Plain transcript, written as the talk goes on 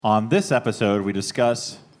On this episode, we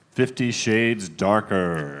discuss 50 Shades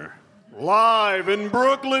Darker. Live in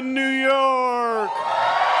Brooklyn, New York.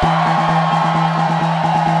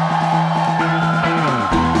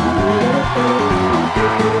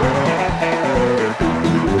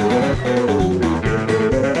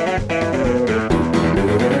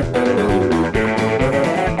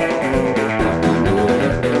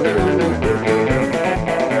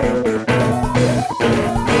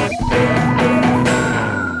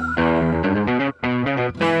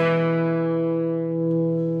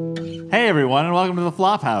 Hey, everyone, and welcome to the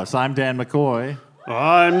Flophouse. I'm Dan McCoy.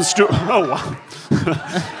 I'm Stuart. Oh, wow.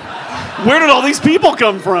 Where did all these people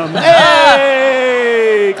come from?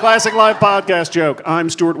 Hey! Classic live podcast joke. I'm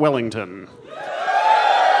Stuart Wellington.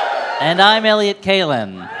 And I'm Elliot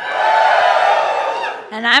Kalin.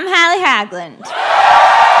 And I'm Hallie Hagland.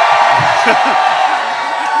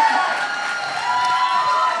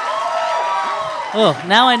 Oh,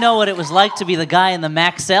 now I know what it was like to be the guy in the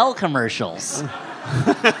Maxell commercials.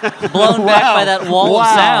 Blown back by that wall of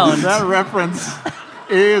sound. That reference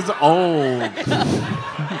is old.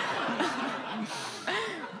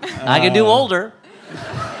 I can do older.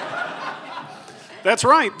 That's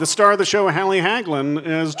right. The star of the show, Hallie Hagland,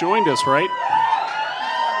 has joined us, right?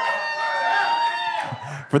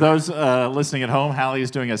 For those listening at home, Hallie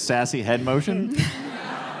is doing a sassy head motion.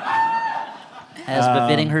 As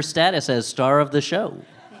befitting her status as star of the show.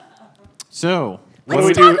 So,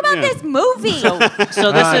 Let's talk about this movie. So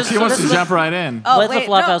this is... she wants to this is jump right in. Oh, with wait,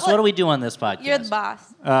 the Flophouse, no, what do we do on this podcast? You're the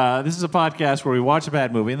boss. This is a podcast where we watch a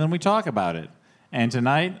bad movie and then we talk about it. And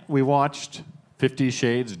tonight we watched 50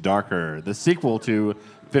 Shades Darker, the sequel to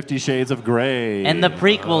 50 Shades of Grey. And the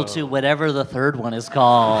prequel to whatever the third one is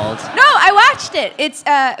called. No, I watched it. It's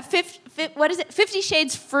 50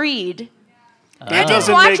 Shades Freed. That I doesn't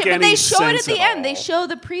didn't watch make it, but any they show it at sense the at end. They all. show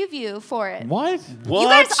the preview for it. What? What? You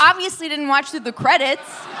guys obviously didn't watch through the credits.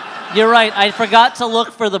 You're right. I forgot to look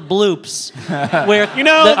for the bloops. Where You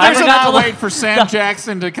know, I I there's forgot to cannot look. wait for Sam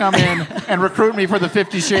Jackson to come in and recruit me for the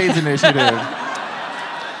 50 Shades initiative.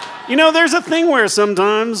 You know, there's a thing where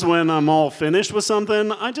sometimes when I'm all finished with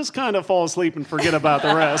something, I just kind of fall asleep and forget about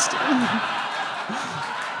the rest.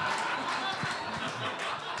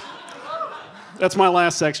 That's my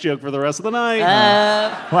last sex joke for the rest of the night.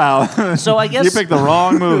 Wow. So I guess- you picked the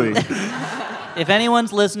wrong movie. If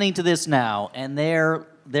anyone's listening to this now and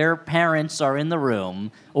their parents are in the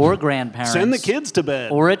room, or grandparents, Send the kids to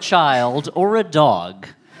bed. or a child, or a dog,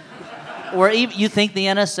 or even you think the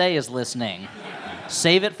NSA is listening,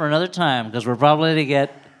 save it for another time because we're probably going to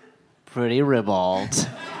get pretty ribald.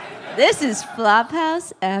 This is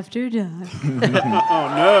Flophouse After Dark.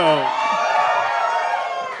 Oh, no.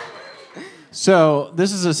 So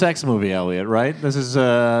this is a sex movie, Elliot, right? This is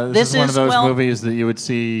one This of is, those well- movies that you would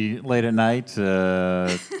see late at night,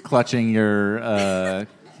 clutching What? your.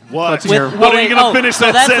 What With- are you going to finish so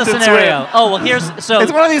that that's sentence the scenario. with? Oh, well, here's... So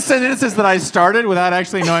It's one of these sentences that I started without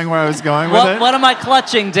actually knowing where I was going with it. what am I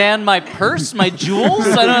clutching, Dan? My purse? My jewels?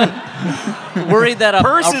 I don't... Worried that a...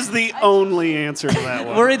 Purse a- is the only answer to that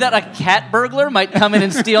one. Worried that a cat burglar might come in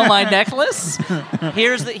and steal my necklace?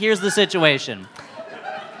 Here's the situation.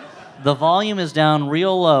 The volume is down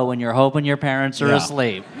real low when you're hoping your parents are Yeah.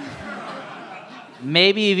 asleep.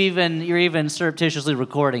 Maybe you're even surreptitiously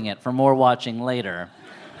recording it for more watching later.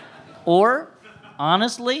 Or,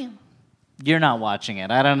 honestly, you're not watching it.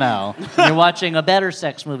 I don't know. You're watching a better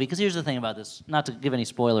sex movie. Because here's the thing about this, not to give any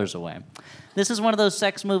spoilers away. This is one of those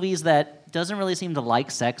sex movies that doesn't really seem to like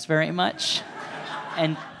sex very much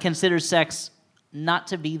and considers sex not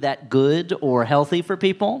to be that good or healthy for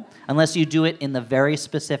people unless you do it in the very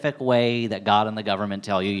specific way that God and the government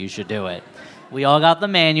tell you should do it. We all got the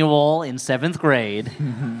manual in 7th grade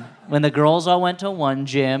when the girls all went to one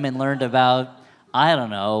gym and learned about, I don't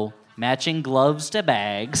know, matching gloves to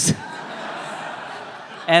bags.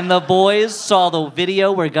 And the boys saw the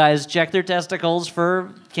video where guys check their testicles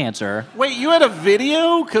for cancer. Wait, you had a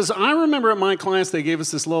video? Because I remember at my class they gave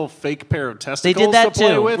us this little fake pair of testicles They did that to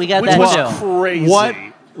play too. with, We got which that was too. crazy. What?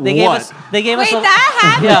 They gave What? us they gave Wait, us a, that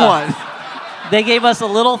happened? Yeah. What? They gave us a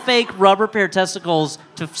little fake rubber pair of testicles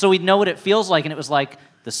so we'd know what it feels like, and it was like,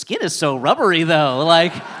 the skin is so rubbery though.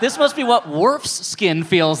 Like, this must be what Worf's skin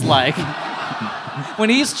feels like when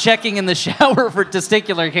he's checking in the shower for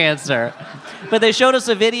testicular cancer. But they showed us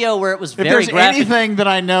a video where it was If very there's graphic. anything that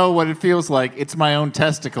I know what it feels like, it's my own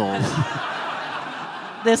testicles.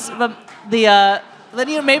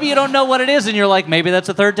 Then maybe you don't know what it is, and you're like, maybe that's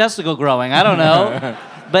a third testicle growing. I don't know.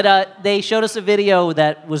 But they showed us a video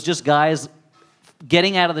that was just guys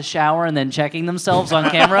getting out of the shower and then checking themselves on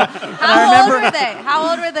camera. And How old were they? How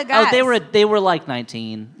old were the guys? Oh, they were like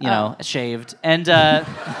 19, shaved. And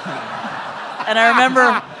and I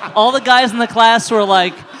remember all the guys in the class were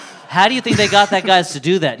like, how do you think they got that guys to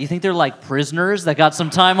do that? Do you think they're like prisoners that got some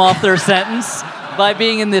time off their sentence by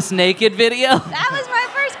being in this naked video? That was my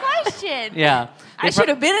first question. Yeah. I should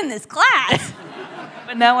have been in this class.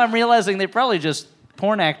 But now I'm realizing they're probably just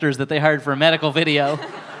porn actors that they hired for a medical video.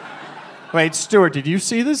 Wait, Stuart, did you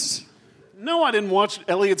see this? No, I didn't watch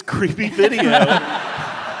Elliot's creepy video.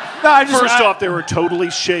 No, First off, they were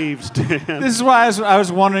totally shaved, Dan. This is why I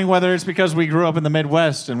was wondering whether it's because we grew up in the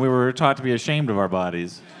Midwest and we were taught to be ashamed of our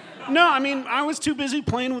bodies. No, I mean, I was too busy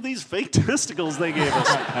playing with these fake testicles they gave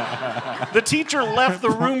us. The teacher left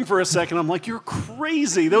the room for a second. I'm like, you're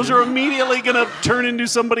crazy. Those are immediately going to turn into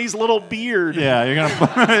somebody's little beard. Yeah, you're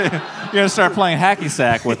gonna start playing hacky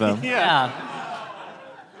sack with them. Yeah.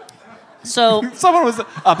 So Someone was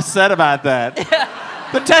upset about that.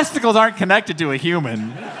 The testicles aren't connected to a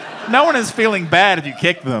human. No one is feeling bad if you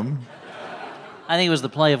kick them. I think it was the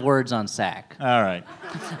play of words on sack. All right.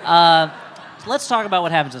 Let's talk about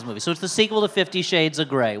what happens in this movie. So it's the sequel to 50 Shades of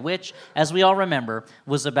Grey, which, as we all remember,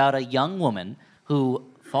 was about a young woman who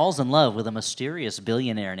falls in love with a mysterious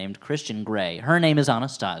billionaire named Christian Grey. Her name is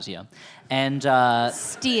Anastasia. And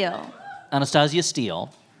Steele. Anastasia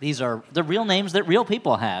Steele. These are the real names that real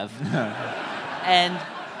people have. And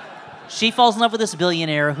she falls in love with this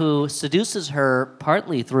billionaire who seduces her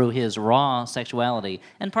partly through his raw sexuality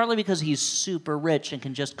and partly because he's super rich and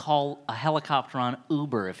can just call a helicopter on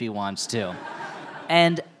Uber if he wants to.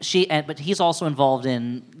 But he's also involved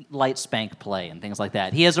in light spank play and things like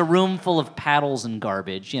that. He has a room full of paddles and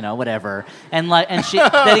garbage, whatever. And she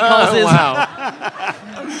that he calls his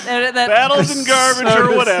Paddles and garbage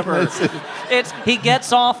or whatever. He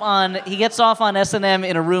gets off on S&M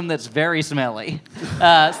in a room that's very smelly.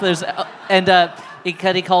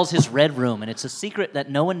 He calls his red room, and it's a secret that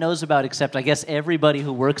no one knows about except I guess everybody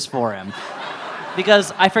who works for him.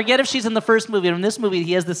 Because I forget if she's in the first movie, but in this movie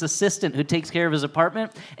he has this assistant who takes care of his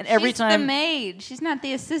apartment, and every She's time the maid. She's not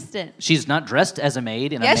the assistant. she's not dressed as a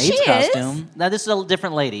maid in Yes, a maid's she is. costume. Now this is a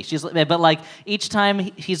different lady. But like each time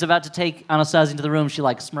he's about to take Anastasia into the room, she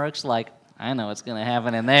like smirks like, I know what's gonna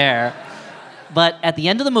happen in there. But at the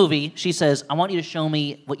end of the movie, she says, I want you to show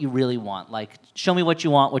me what you really want. Like, show me what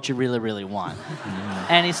you want, what you really, really want.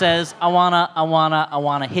 And he says, I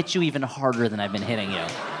wanna hit you even harder than I've been hitting you.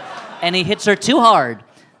 And he hits her too hard.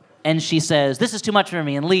 And she says, this is too much for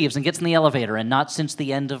me, and leaves and gets in the elevator, and not since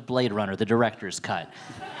the end of Blade Runner, the director's cut.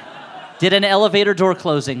 Did an elevator door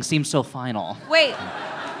closing seem so final? Wait.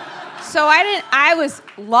 So I was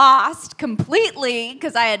lost completely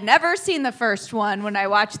because I had never seen the first one when I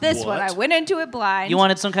watched this one. What? I went into it blind. You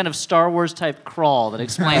wanted some kind of Star Wars type crawl that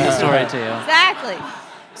explained the story to you. Exactly.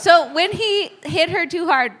 So when he hit her too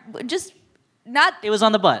hard, just not... It was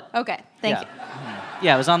on the butt. Okay, thank you.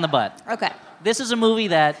 Yeah, it was on the butt. Okay. This is a movie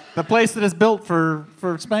that... The place that is built for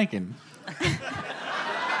spanking.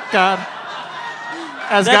 God.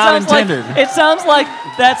 As God intended. It sounds like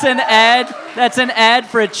that's an ad. That's an ad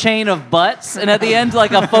for a chain of butts, and at the end,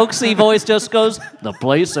 like a folksy voice just goes, "The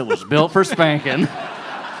place that was built for spanking."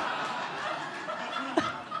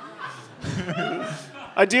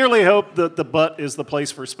 I dearly hope that the butt is the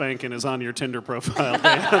place for spanking is on your Tinder profile,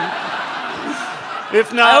 Dan.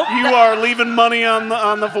 If not, you are leaving money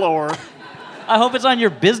on the floor. I hope it's on your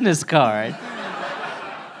business card.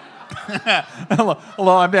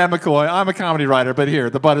 Hello, I'm Dan McCoy. I'm a comedy writer, but here,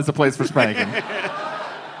 the butt is the place for spanking.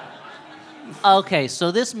 Okay,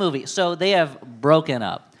 so this movie, they have broken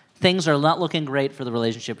up. Things are not looking great for the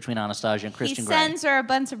relationship between Anastasia and Christian Grey. He sends her a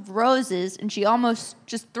bunch of roses, and she almost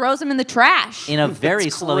just throws them in the trash. In a very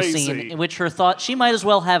That's slow crazy. scene in which she might as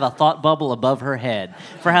well have a thought bubble above her head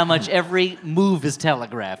for how much every move is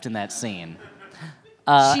telegraphed in that scene.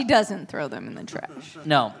 She doesn't throw them in the trash.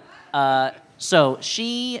 No.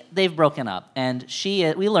 They've broken up, and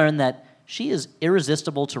we learn that she is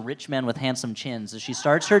irresistible to rich men with handsome chins as she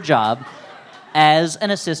starts her job as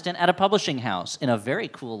an assistant at a publishing house in a very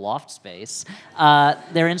cool loft space.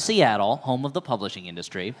 They're in Seattle, home of the publishing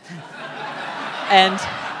industry. And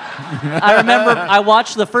I remember I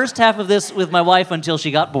watched the first half of this with my wife until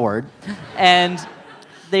she got bored. And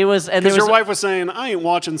Because your wife was saying, I ain't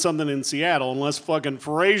watching something in Seattle unless fucking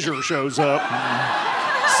Frasier shows up.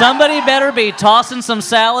 somebody better be tossing some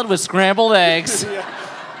salad with scrambled eggs.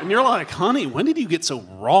 Yeah. And you're like, honey, when did you get so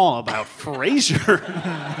raw about Frasier?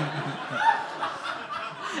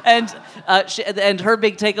 And her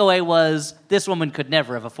big takeaway was this woman could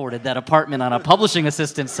never have afforded that apartment on a publishing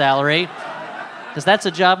assistant's salary. Because that's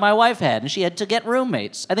a job my wife had, and she had to get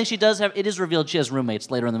roommates. I think she does have, it is revealed she has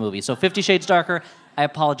roommates later in the movie. So 50 Shades Darker, I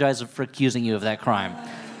apologize for accusing you of that crime.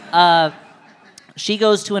 She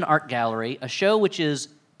goes to an art gallery, a show which is,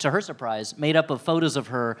 to her surprise, made up of photos of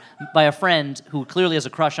her by a friend who clearly has a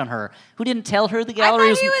crush on her, who didn't tell her the I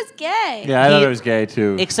gallery thought he was gay. Yeah, I thought it was gay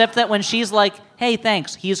too. Except that when she's like, hey,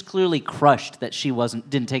 thanks, he's clearly crushed that she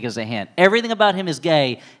didn't take it as a hint. Everything about him is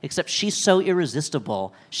gay, except she's so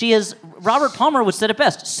irresistible. She is, Robert Palmer would say it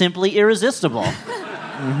best, simply irresistible.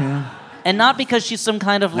 And not because she's some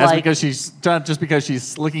kind of That's like... just because she's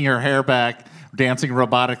slicking her hair back, dancing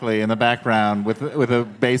robotically in the background with a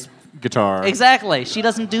bass guitar. Exactly. She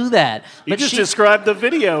doesn't do that. You just described the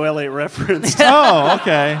video Elliot referenced. Oh,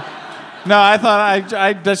 okay. No, I thought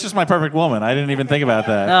I that's just my perfect woman. I didn't even think about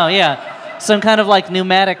that. Oh, yeah. Some kind of like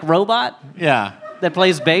pneumatic robot Yeah. that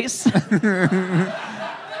plays bass.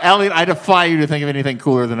 Elliot, I defy you to think of anything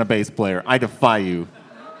cooler than a bass player. I defy you.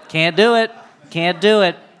 Can't do it. Can't do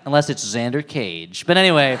it. Unless it's Xander Cage. But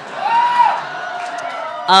anyway.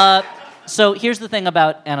 So here's the thing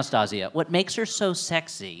about Anastasia. What makes her so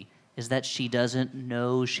sexy is that she doesn't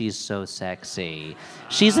know she's so sexy.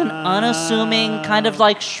 She's an unassuming, kind of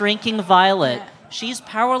like shrinking violet. She's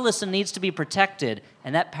powerless and needs to be protected.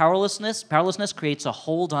 And that powerlessness creates a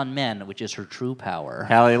hold on men, which is her true power.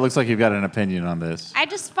 Hallie, it looks like you've got an opinion on this. I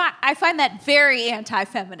find that very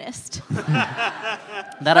anti-feminist.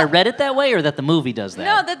 That I read it that way, or that the movie does that?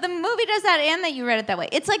 No, that the movie does that and that you read it that way.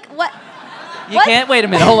 It's like, what? You can't. Wait a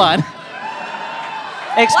minute. Hold on.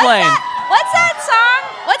 Explain. What's that song?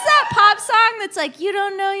 What's that pop song that's like, you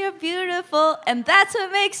don't know you're beautiful, and that's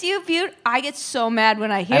what makes you beautiful? I get so mad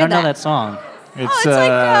when I hear that. I don't know that song. It's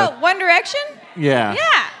like One Direction? Yeah.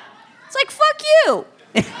 Yeah. It's like, fuck you.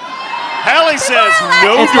 Hallie says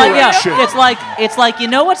no It's like, direction. it's like, you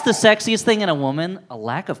know what's the sexiest thing in a woman? A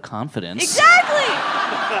lack of confidence. Exactly.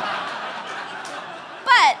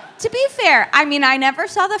 But to be fair, I mean, I never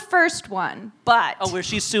saw the first one, but... Oh, where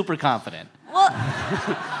she's super confident. Well,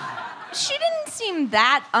 she didn't seem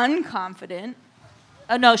that unconfident.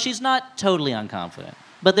 Oh, no, she's not totally unconfident.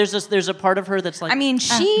 But there's a part of her that's like... I mean,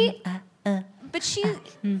 but she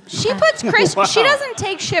puts Chris... Wow. She doesn't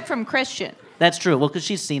take shit from Christian. That's true. Well, because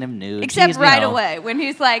she's seen him nude. Except He's, right away when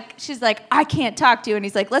she's like, I can't talk to you. And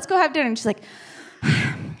he's like, let's go have dinner. And she's like,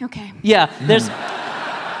 okay. Yeah,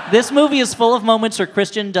 this movie is full of moments where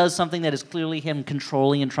Christian does something that is clearly him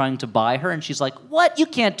controlling and trying to buy her, and she's like, what? You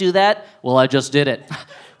can't do that. Well, I just did it.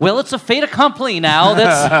 Well, it's a fait accompli now.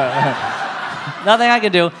 That's nothing I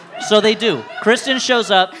can do. So they do. Christian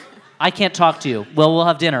shows up. I can't talk to you. Well, we'll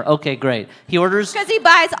have dinner. Okay, great. He orders... Because he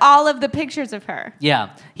buys all of the pictures of her. Yeah.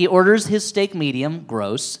 He orders his steak medium,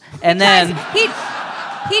 gross, and then...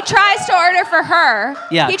 He tries to order for her.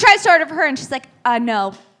 Yeah. He tries to order for her, and she's like,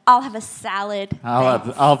 no, I'll have a salad. I'll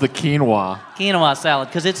have the quinoa. Quinoa salad,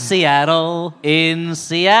 because it's Seattle, in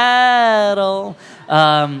Seattle.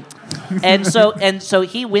 And so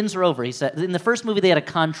he wins her over. He said, in the first movie, they had a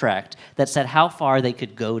contract that said how far they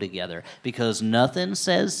could go together, because nothing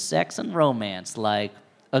says sex and romance like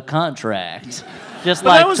a contract. Just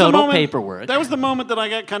But that like was the total moment- paperwork. That was the moment that I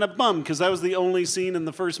got kind of bummed, because that was the only scene in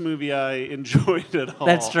the first movie I enjoyed at all.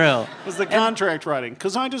 That's true. Was the contract writing,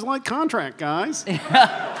 because I just like contract, guys.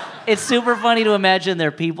 It's super funny to imagine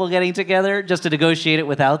their people getting together just to negotiate it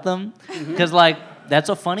without them. Because, like, that's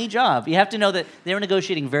a funny job. You have to know that they were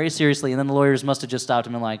negotiating very seriously, and then the lawyers must have just stopped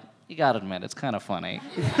him and like, you gotta admit, it's kind of funny.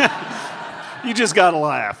 You just gotta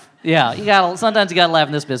laugh. Yeah, sometimes you gotta laugh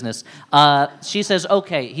in this business. She says,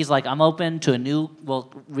 okay. He's like, I'm open to a new, we'll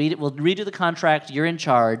redo the contract, you're in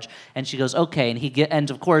charge. And she goes, okay.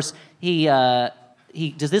 And of course, he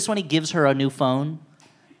does this when he gives her a new phone?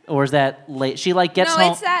 Or is that late? She like gets home.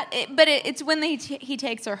 No, it's that. It's when he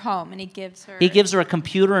takes her home and he gives her. He gives her a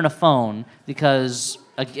computer and a phone because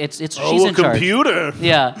she's in charge. Computer.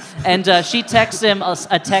 Yeah, and she texts him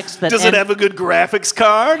a text that. Does it have a good graphics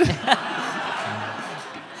card?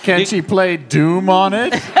 Can she play Doom on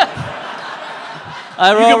it?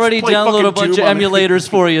 I've can already play downloaded a fucking bunch of Doom on it. emulators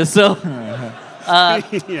for you, so.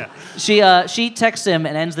 Yeah. She texts him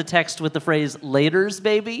and ends the text with the phrase "laters,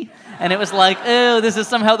 baby," and it was like, "Ew, this is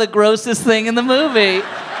somehow the grossest thing in the movie."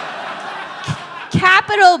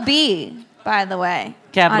 Capital B, by the way.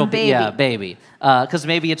 Capital on B, baby. yeah, baby, because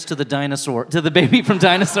maybe it's to the baby from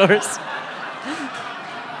Dinosaurs.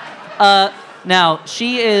 Now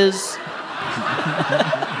she is.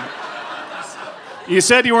 You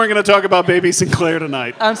said you weren't going to talk about Baby Sinclair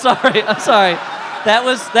tonight. I'm sorry. That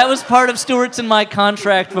was part of Stewart's and my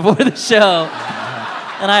contract before the show,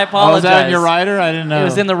 and I apologize. Oh, was that in your rider? I didn't know. It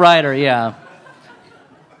was in the rider, yeah.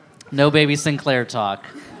 No Baby Sinclair talk.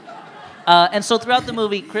 And so throughout the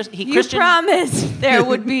movie, You Christian. promised there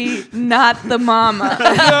would be not the mama.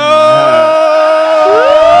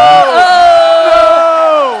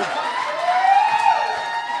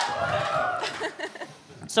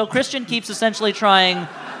 So Christian keeps essentially trying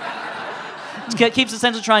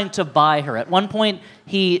to buy her. At one point,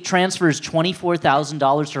 he transfers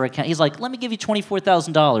 $24,000 to her account. He's like, "Let me give you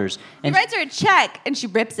 $24,000." He writes her a check and she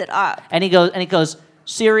rips it up. And he goes,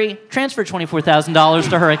 "Siri, transfer $24,000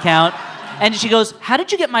 to her account." And she goes, "How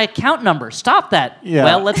did you get my account number? Stop that." Yeah.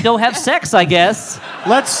 Well, let's go have sex, I guess.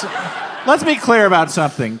 Let's be clear about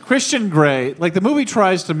something. Christian Grey, like the movie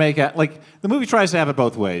tries to make it, like the movie tries to have it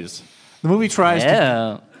both ways. The movie tries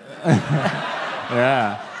to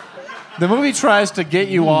The movie tries to get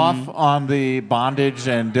you off on the bondage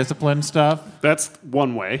and discipline stuff, That's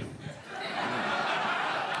one way.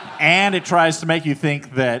 and it tries to make you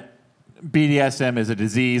think that BDSM is a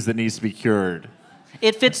disease that needs to be cured.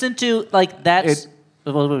 It fits into, like, that's...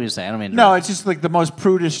 What were you saying? I don't mean... No, it's just like the most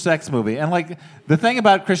prudish sex movie. And like the thing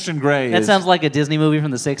about Christian Grey That is... sounds like a Disney movie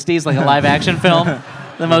from the 60s, like a live-action film.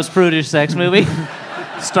 The most prudish sex movie.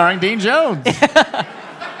 starring Dean Jones.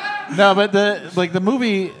 No, but the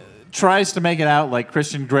movie tries to make it out like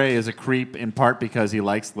Christian Grey is a creep in part because he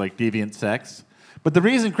likes like deviant sex. But the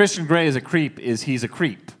reason Christian Grey is a creep is he's a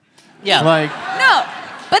creep. Yeah. Like No,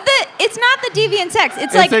 but it's not the deviant sex.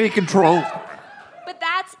 It's like, that he controls. but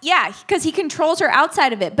that's, because he controls her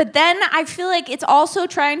outside of it. But then I feel like it's also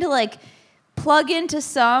trying to like plug into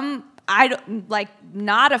some,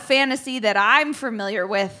 not a fantasy that I'm familiar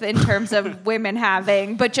with in terms of women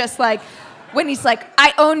having, but just like, when he's like,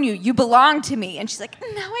 "I own you, you belong to me," and she's like,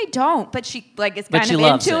 "No, I don't," but she like is kind of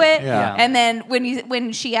into it. Yeah. And then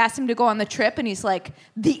when she asked him to go on the trip, and he's like,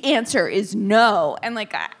 "The answer is no," and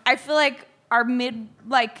like I feel like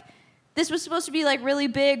this was supposed to be like really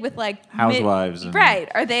big with like Housewives and-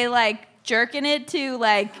 right? Are they like jerking it to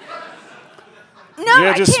like? No,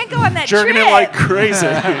 Yeah, I just can't go on that jerking trip. it like crazy.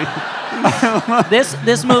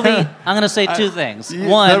 This movie, I'm going to say two things. The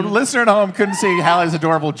One, listener at home couldn't see Hallie's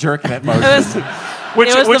adorable jerking it motion. Which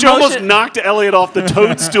It was the almost motion- knocked Elliot off the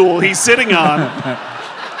toadstool he's sitting on.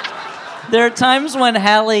 there are times when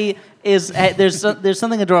Hallie is there's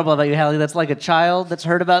something adorable about you, Hallie. That's like a child that's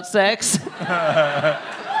heard about sex,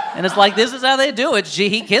 and it's like this is how they do it.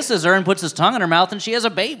 He kisses her and puts his tongue in her mouth, and she has a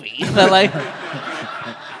baby.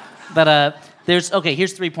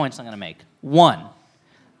 Here's 3 points I'm going to make. One,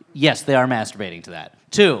 yes, they are masturbating to that.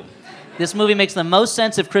 Two, this movie makes the most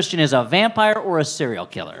sense if Christian is a vampire or a serial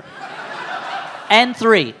killer. And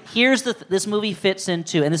three, here's this movie fits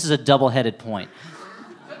into, and this is a double-headed point.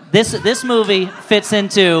 This movie fits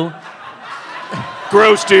into.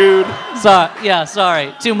 Gross, dude.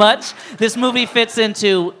 Sorry, too much. This movie fits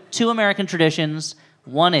into two American traditions.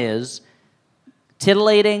 One is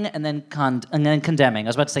titillating and then condemning. I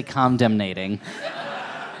was about to say condemnating.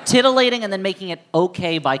 Titillating and then making it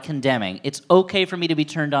okay by condemning. It's okay for me to be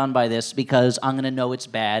turned on by this because I'm going to know it's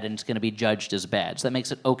bad and it's going to be judged as bad. So that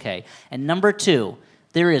makes it okay. And number two,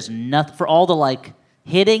 there is nothing, for all the like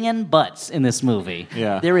hitting and butts in this movie,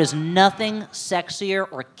 there is nothing sexier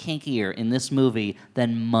or kinkier in this movie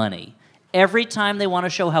than money. Every time they want to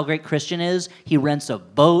show how great Christian is, he rents a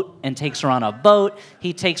boat and takes her on a boat.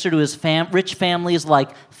 He takes her to his rich family's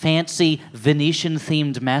like fancy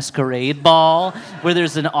Venetian-themed masquerade ball, where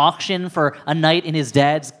there's an auction for a night in his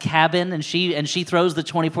dad's cabin, and she throws the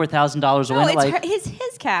 $24,000 away. No, it's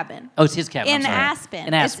his cabin. Oh, it's his cabin. In I'm sorry. Aspen.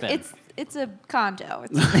 In Aspen. It's a condo.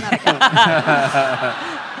 It's not a condo.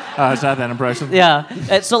 It's not that impressive.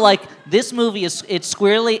 Yeah. So like this movie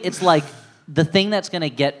it's like the thing that's going to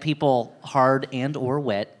get people hard and or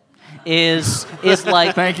wet is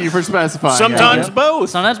like Thank you for specifying. Sometimes both.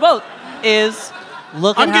 sometimes both is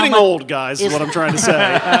look at I'm how getting much, old, guys, is what I'm trying to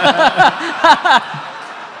say.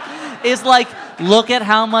 is like look at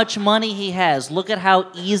how much money he has. Look at how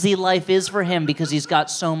easy life is for him because he's got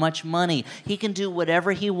so much money. He can do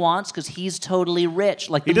whatever he wants because he's totally rich.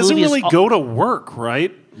 Like He the doesn't movie is really go to work,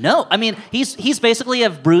 right? No, I mean he's basically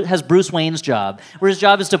has Bruce Wayne's job, where his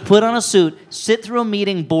job is to put on a suit, sit through a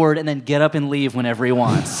meeting bored, and then get up and leave whenever he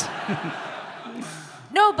wants.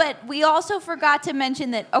 No, but we also forgot to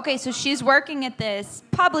mention that, okay, so she's working at this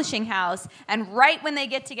publishing house, and right when they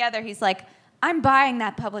get together, he's like, "I'm buying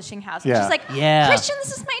that publishing house." And Yeah. she's like, Yeah. "Christian,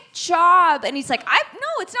 this is my job." And he's like, "No,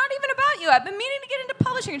 it's not even about you. I've been meaning to get into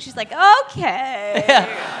publishing." And she's like, "Okay."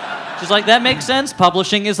 She's like, that makes sense.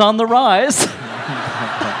 Publishing is on the rise.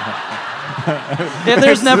 If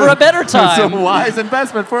there's never a better It's a time. wise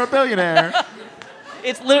investment for a billionaire.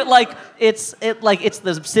 It's like it's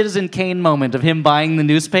the Citizen Kane moment of him buying the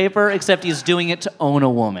newspaper, except he's doing it to own a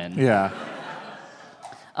woman. Yeah.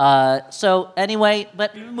 So anyway,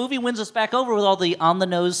 but the movie wins us back over with all the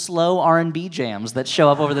on-the-nose, slow R&B jams that show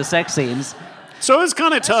up over the sex scenes. So it's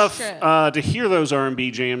kind of tough true. to hear those R&B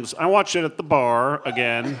jams. I watched it at the bar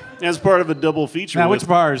again as part of a double feature. Now, with which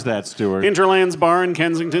bar is that, Stuart? Hinterlands Bar in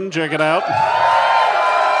Kensington. Check it out.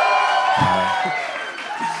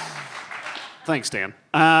 Thanks, Dan.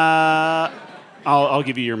 I'll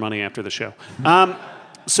give you your money after the show.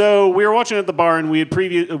 So we were watching at the bar, and we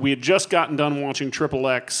had just gotten done watching Triple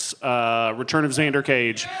X, Return of Xander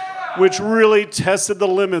Cage, which really tested the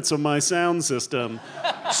limits of my sound system.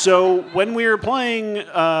 So when we were playing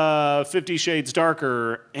 50 Shades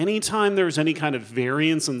Darker, anytime there was any kind of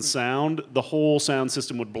variance in sound, the whole sound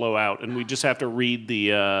system would blow out, and we'd just have to read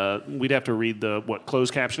closed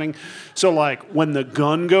captioning. So like when the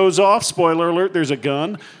gun goes off, spoiler alert, there's a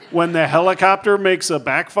gun. When the helicopter makes a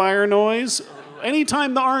backfire noise,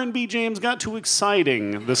 anytime the R&B jams got too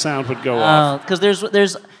exciting, the sound would go off.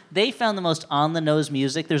 Because they found the most on-the-nose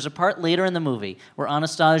music. There's a part later in the movie where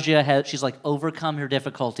Anastasia she's like overcome her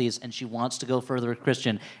difficulties and she wants to go further with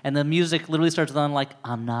Christian. And the music literally starts with like,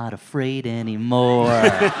 I'm not afraid anymore.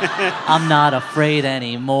 I'm not afraid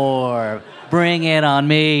anymore. Bring it on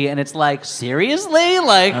me. And it's like, seriously?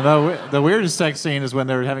 Like, And the weirdest sex scene is when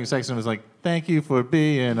they were having sex and it was like, thank you for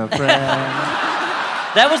being a friend.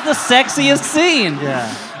 that was the sexiest scene.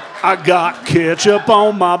 Yeah. I got ketchup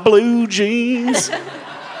on my blue jeans.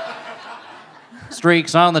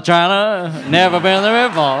 Streaks on the china, never been there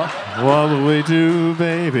before. What will we do,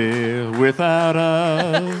 baby, without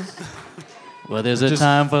us? Well, there's a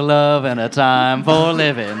time for love and a time for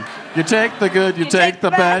living. You take the good, you take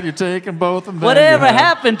the bad, you take them both. And then Whatever you have-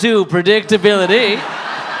 happened to predictability?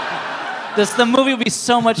 The movie would be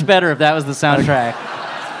so much better if that was the soundtrack.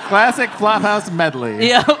 Classic Flophouse medley.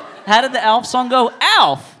 Yeah. How did the Alf song go?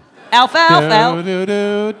 Alf! Alf, Alf, Alf.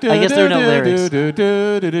 I guess there are no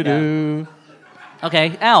lyrics.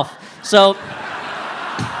 Okay, Alf. So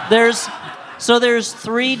there's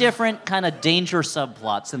three different kind of danger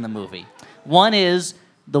subplots in the movie. One is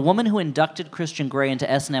the woman who inducted Christian Grey into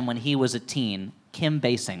S&M when he was a teen, Kim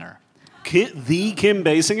Basinger, The Kim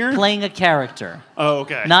Basinger? playing a character. Oh,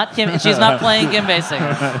 okay. Not Kim. She's not playing Kim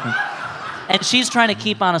Basinger. And she's trying to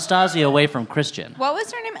keep Anastasia away from Christian. What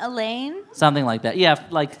was her name? Elaine? Something like that. Yeah,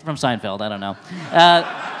 like from Seinfeld. I don't know.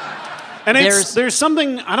 And There's- there's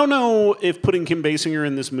something, I don't know if putting Kim Basinger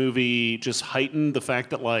in this movie just heightened the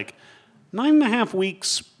fact that, like, 9.5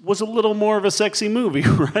 Weeks was a little more of a sexy movie,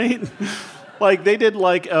 right? Like, they did,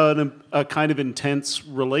 like, a kind of intense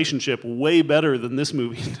relationship way better than this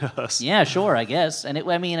movie does. Yeah, sure, I guess. And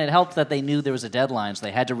it helped that they knew there was a deadline, so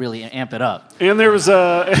they had to really amp it up. And there was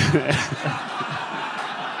a...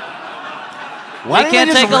 Why I didn't can't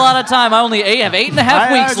they just take a lot of time. I only have 8.5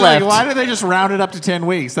 I weeks was like, left. why did they just round it up to 10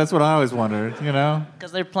 weeks? That's what I always wondered, you know?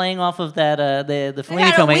 Because they're playing off of that the They Fellini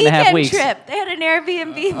had a film, 8.5 weekend weeks. trip. They had an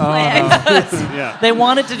Airbnb plan. yeah. They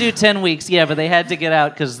wanted to do 10 weeks, yeah, but they had to get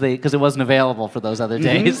out because it wasn't available for those other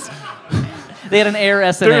days. They had an Air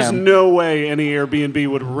S&M. There's no way any Airbnb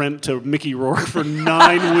would rent to Mickey Rourke for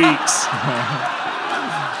 9 weeks.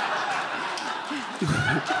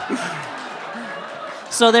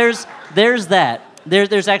 So there's that.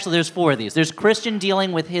 There's four of these. There's Christian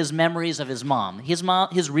dealing with his memories of his mom.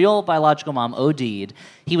 His real biological mom OD'd.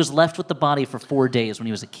 He was left with the body for 4 days when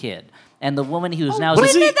he was a kid. And the woman who's now when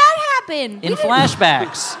is he- did that happen? in We didn't-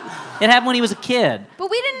 flashbacks. It happened when he was a kid.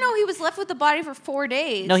 But we didn't know he was left with the body for 4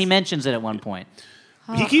 days. No, he mentions it at one point.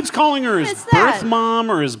 He keeps calling her his What's that? birth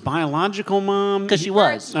mom or his biological mom. Because she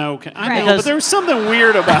was. Okay, I Right. know, Because- but there was something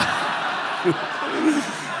weird about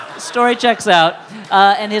Story checks out.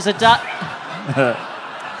 And his because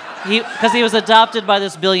he was adopted by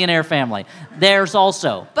this billionaire family. There's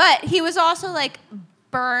also But he was also like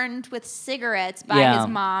burned with cigarettes by Yeah. his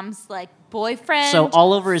mom's like boyfriend. so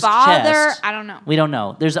all over his father. chest. I don't know. We don't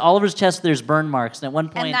know. There's all over his chest. There's burn marks. And at one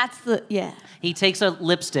point, And that's he takes a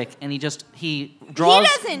lipstick and he He draws.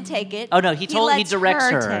 doesn't take it. Oh no, he lets directs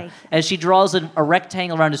her take it. as she draws a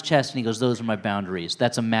rectangle around his chest, and he goes, "Those are my boundaries.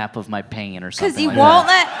 That's a map of my pain, or something." Because he like won't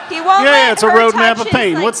that. let it's a her roadmap touch of his,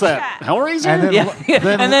 pain. like, What's that? chest. Hellraiser? And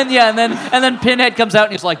then, Yeah, and then Pinhead comes out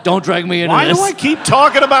and he's like, "Don't drag me into Why this." do I keep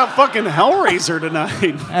talking about fucking Hellraiser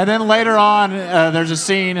tonight? and then later on, there's a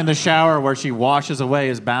scene in the shower where she washes away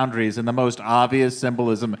his boundaries in the most obvious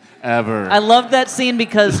symbolism ever. I love that scene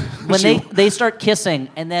because when they start kissing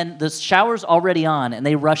and then the shower's already on and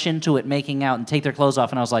they rush into it making out and take their clothes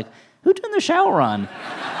off, and I was like, "Who turned the shower on?"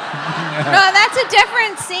 No, that's a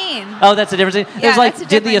different scene. Oh, that's a different scene. It Yeah, was like, that's a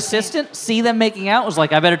did the different scene. assistant see them making out? Was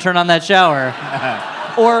like, "I better turn on that shower."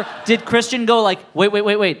 Or did Christian go like,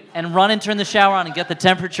 wait, and run and turn the shower on and get the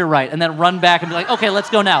temperature right, and then run back and be like, okay, let's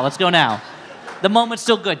go now. The moment's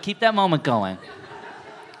still good. Keep that moment going.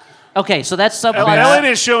 Okay, so that's subplot. Elliot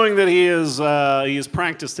is showing that he has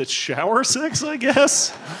practiced at shower sex, I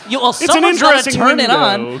guess. Someone's got to turn it window.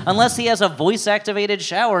 on, unless he has a voice-activated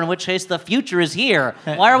shower, in which case the future is here.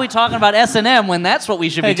 Why are we talking about S&M when that's what we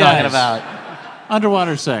should be talking about?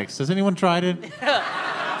 Underwater sex. Has anyone tried it?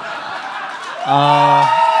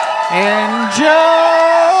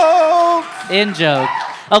 In joke.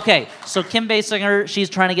 Okay, so Kim Basinger, she's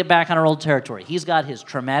trying to get back on her old territory. He's got his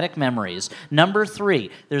traumatic memories. Number 3,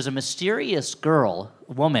 there's a mysterious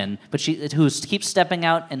woman, but who keeps stepping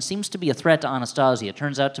out and seems to be a threat to Anastasia. It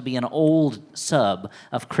turns out to be an old sub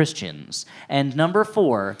of Christians. And number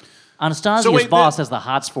 4, Anastasia's boss has the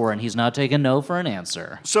hots for her, and he's not taking no for an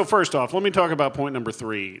answer. So first off, let me talk about point number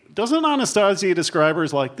 3. Doesn't Anastasia describe her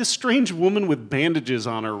as like this strange woman with bandages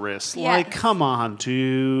on her wrists? Yes. Like, come on,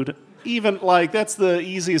 dude. Even, like, that's the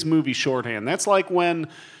easiest movie shorthand. That's like when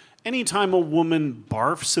anytime a woman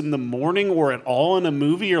barfs in the morning or at all in a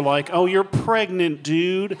movie, you're like, oh, you're pregnant,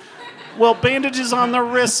 dude. Well, bandages on the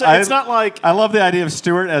wrists, it's not like... I love the idea of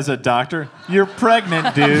Stewart as a doctor. You're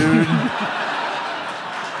pregnant, dude.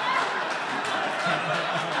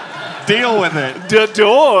 Deal with it.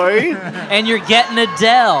 Dadoy. And you're getting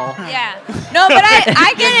Adele. Yeah. No, but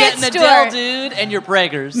I get You're it, getting Stuart. Adele, dude, and you're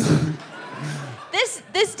preggers.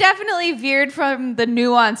 This definitely veered from the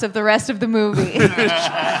nuance of the rest of the movie.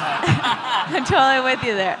 I'm totally with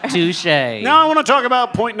you there. Touche. Now I want to talk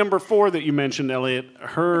about point number 4 that you mentioned, Elliot.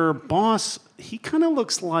 Her boss, he kind of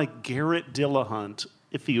looks like Garrett Dillahunt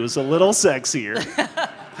if he was a little sexier.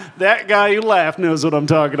 That guy who laughed knows what I'm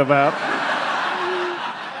talking about.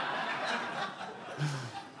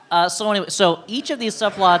 So each of these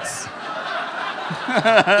subplots...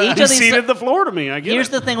 He ceded the floor to me, I get Here's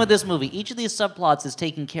it. the thing with this movie. Each of these subplots is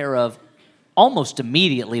taken care of almost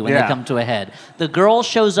immediately when they come to a head. The girl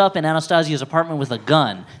shows up in Anastasia's apartment with a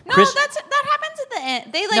gun. No, that happens at the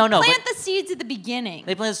end. They plant the seeds at the beginning.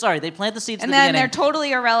 They plant the seeds at the beginning. And then they're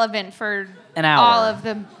totally irrelevant for an hour. All of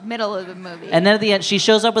the middle of the movie. And then at the end, she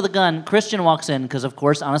shows up with a gun. Christian walks in because, of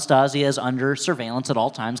course, Anastasia is under surveillance at all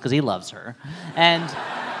times because he loves her.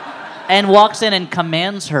 And walks in and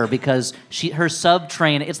commands her because her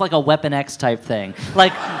sub-train, it's like a Weapon X type thing.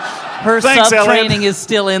 Like, her sub-training is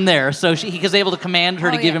still in there, so he was able to command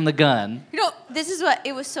her to give him the gun. You know, this is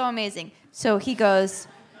it was so amazing. So he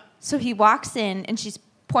walks in, and she's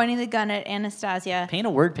pointing the gun at Anastasia. Paint a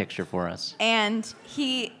word picture for us. And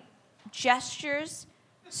he gestures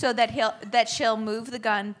so that she'll move the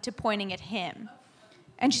gun to pointing at him.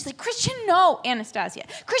 And she's like, Christian, no, Anastasia.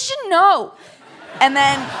 Christian, no. And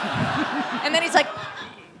then he's like,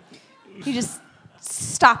 he just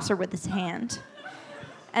stops her with his hand.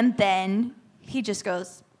 And then he just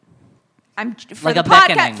goes, for the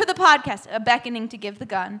podcast, a beckoning to give the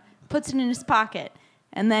gun, puts it in his pocket.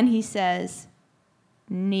 And then he says,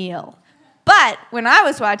 kneel. But when I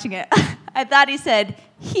was watching it, I thought he said,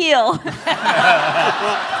 heel.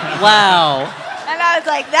 Wow. And I was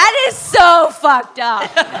like, that is so fucked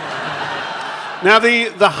up. Now, the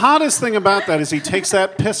hottest thing about that is he takes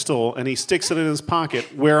that pistol and he sticks it in his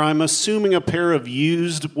pocket, where I'm assuming a pair of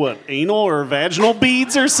used, anal or vaginal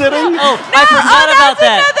beads are sitting? I forgot about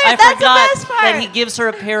that. I that's forgot the best part. that he gives her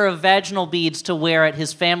a pair of vaginal beads to wear at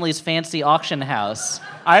his family's fancy auction house.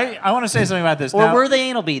 I want to say something about this. Or now, were they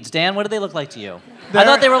anal beads, Dan? What did they look like to you? I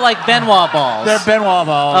thought they were like Benoit balls. They're Benoit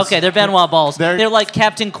balls. Okay, they're Benoit balls. They're like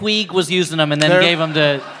Captain Queeg was using them and then gave them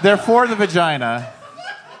to... They're for the vagina.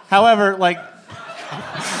 However,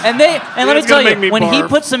 And let me tell you, when he barf.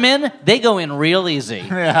 puts them in, they go in real easy.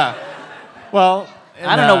 Yeah. Well,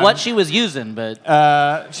 I don't know what she was using, but...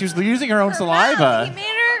 she was using her own saliva. He made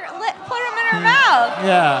her put them in her mouth.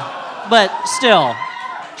 Yeah. But still,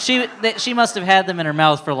 she must have had them in her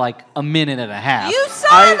mouth for like a minute and a half. You saw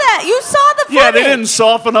that. You saw the footage. Yeah, they didn't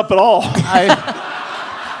soften up at all.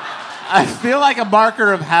 I feel like a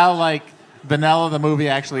marker of how vanilla the movie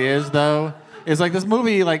actually is, though, is this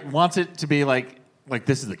movie wants it to be like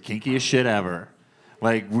this is the kinkiest shit ever.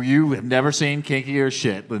 You have never seen kinkier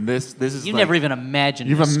shit than this. This is You've never even imagined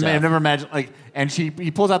You've this stuff. never imagined and he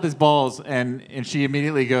pulls out these balls and she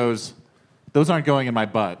immediately goes, "Those aren't going in my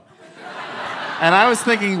butt." And I was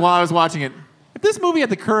thinking while I was watching it, if this movie had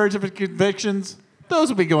the courage of its convictions, those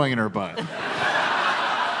would be going in her butt.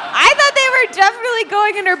 I thought they were definitely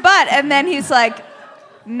going in her butt, and then he's like,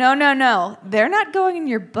 "No, they're not going in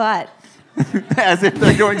your butt." As if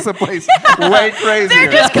they're going someplace way crazier.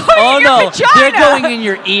 They're just going in your vagina. They're going in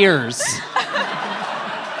your ears.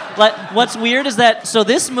 Like, what's weird is that, so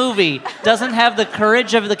this movie doesn't have the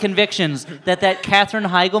courage of the convictions that Katherine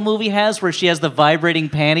Heigl movie has, where she has the vibrating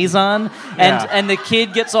panties on, and the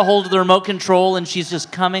kid gets a hold of the remote control, and she's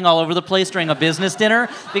just coming all over the place during a business dinner,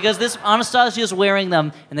 because this Anastasia is wearing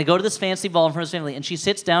them, and they go to this fancy ball in front of his family, and she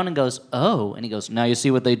sits down and goes, oh, and he goes, now you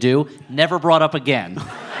see what they do? Never brought up again.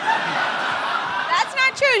 That's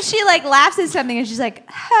not true. She like laughs at something and she's like,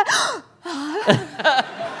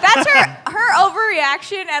 that's her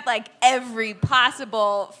overreaction at like every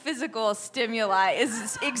possible physical stimuli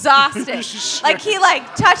is exhausting. Like he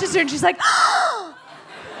like touches her and she's like,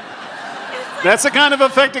 That's the kind of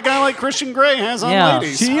effect a guy like Christian Grey has on Yeah.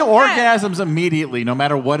 ladies. She orgasms immediately, no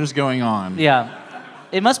matter what is going on. Yeah.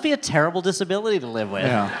 It must be a terrible disability to live with.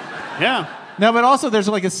 Yeah. No, but also there's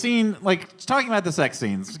like a scene, like talking about the sex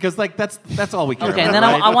scenes, because like that's all we care Okay, about. and then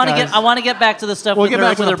right? I want to Guys? get back to the stuff We'll with get her,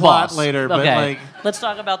 back to with the her plot boss later, but, okay. like- Let's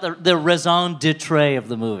talk about the raison d'etre of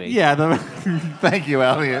the movie. Yeah. Thank you,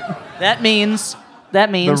 Elliot. That means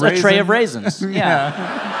a tray of raisins.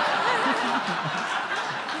 Yeah.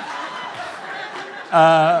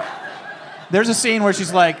 There's a scene where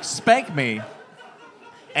she's like, "Spank me,"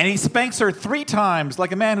 and he spanks her 3 times,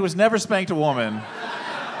 like a man who has never spanked a woman.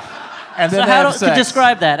 And then So they have sex.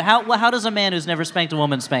 describe that? How does a man who's never spanked a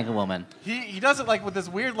woman spank a woman? He does it like with this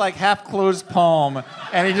weird like half closed palm,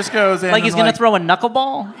 and he just goes in. Like he's and, gonna throw a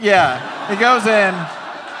knuckleball? Yeah, he goes in.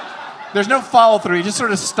 There's no follow through. He just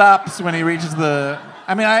sort of stops when he reaches the.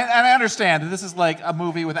 I mean, I understand that this is like a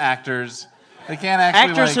movie with actors. They can't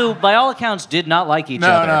actually Actors who, by all accounts, did not like each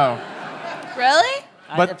other. No. really?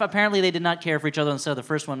 But- Apparently they did not care for each other instead of the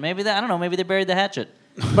first one. Maybe I don't know. Maybe they buried the hatchet.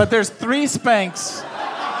 But there's 3 spanks.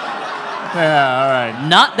 Yeah, all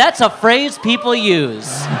right. That's a phrase people use.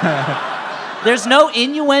 There's no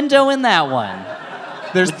innuendo in that one.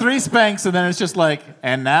 There's 3 spanks, and then it's just like,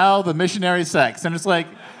 and now the missionary sex. And it's like,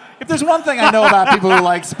 if there's one thing I know about people who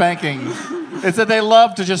like spanking, it's that they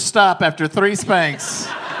love to just stop after 3 spanks.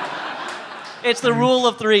 It's the rule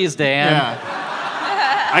of threes, Dan. Yeah.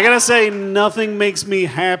 I gotta say, nothing makes me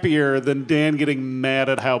happier than Dan getting mad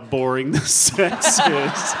at how boring the sex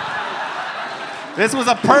is. This was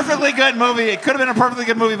a perfectly good movie. It could have been a perfectly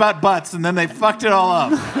good movie about butts, and then they fucked it all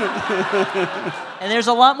up. And there's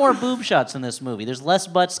a lot more boob shots in this movie. There's less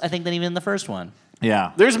butts, I think, than even in the first one.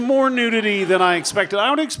 Yeah. There's more nudity than I expected. I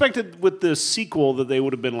would have expected with the sequel that they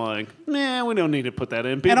would have been like, nah, we don't need to put that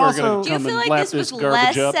in. People also- are going Do to you come feel and like lap this this was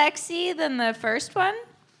garbage less up. sexy than the first one?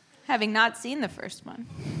 Having not seen the first one.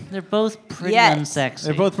 They're both pretty Yes. unsexy.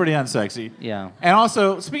 They're both pretty unsexy. Yeah. And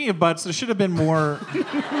also, speaking of butts, there should have been more.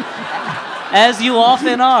 As you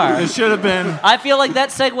often are. There should have been. I feel like that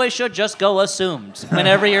segue should just go assumed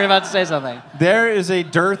whenever you're about to say something. There is a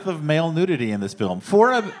dearth of male nudity in this film.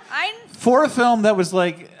 For a film that was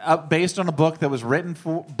like based on a book that was written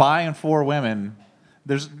by and for women,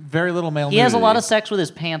 there's very little male nudity. He has a lot of sex with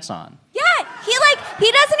his pants on. Yeah,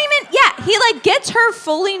 he doesn't even, he like gets her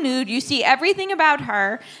fully nude. You see everything about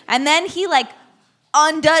her, and then he like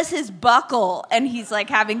undoes his buckle and he's like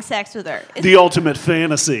having sex with her. The ultimate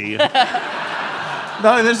fantasy.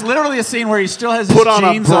 No, there's literally a scene where he still has Put his on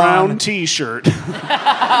a jeans brown on. T-shirt.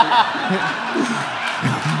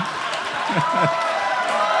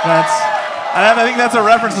 I think that's a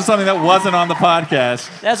reference to something that wasn't on the podcast.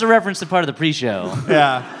 That's a reference to part of the pre-show.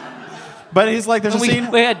 Yeah. But he's like, there's a We scene.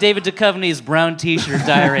 had David Duchovny's brown T-shirt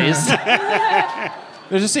diaries.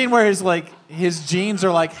 There's a scene where he's like, his jeans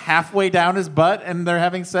are like halfway down his butt, and they're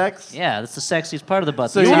having sex. Yeah, that's the sexiest part of the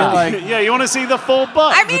butt. So the you top. get like, Yeah, you want to see the full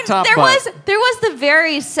butt. I mean, top there butt. was the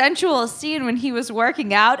very sensual scene when he was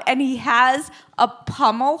working out and he has a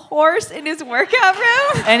pommel horse in his workout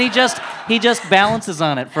room. And he just balances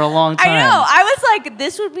on it for a long time. I know. I was like,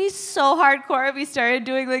 this would be so hardcore if he started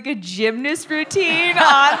doing like a gymnast routine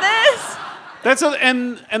on this.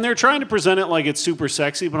 And they're trying to present it like it's super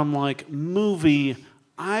sexy, but I'm like, movie,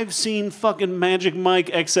 I've seen fucking Magic Mike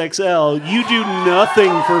XXL. You do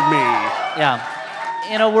nothing for me. Yeah.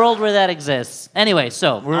 In a world where that exists. Anyway,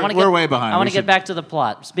 so We're way behind. I want We to get should- back to the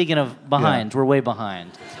plot. Speaking of behind, we're way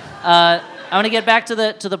behind. I want to get back to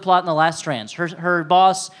the plot in the last strands. Her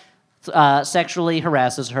boss sexually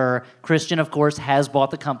harasses her. Christian, of course, has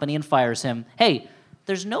bought the company and fires him. Hey,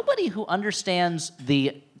 there's nobody who understands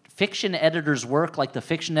the fiction editor's work like the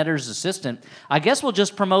fiction editor's assistant. I guess we'll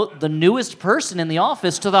just promote the newest person in the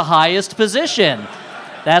office to the highest position.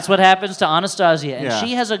 That's what happens to Anastasia, and Yeah.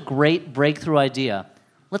 she has a great breakthrough idea.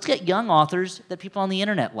 Let's get young authors that people on the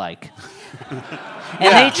internet like. And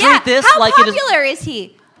they treat this how like it is. popular is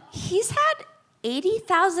he? He's had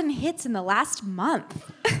 80,000 hits in the last month.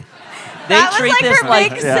 They That was treat like this her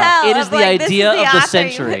like big sell it is of, the like, this is idea the of the author you-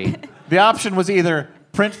 century. the option was either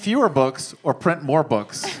print fewer books or print more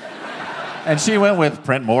books. And she went with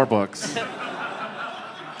print more books.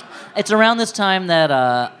 It's around this time that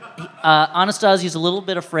Anastasia's a little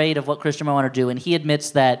bit afraid of what Christian might want to do, and he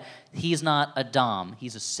admits that he's not a dom,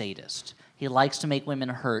 he's a sadist. He likes to make women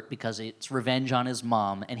hurt because it's revenge on his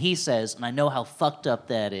mom. And he says, and I know how fucked up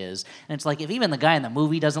that is, and it's like, if even the guy in the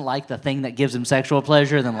movie doesn't like the thing that gives him sexual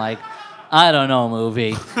pleasure, then like, I don't know,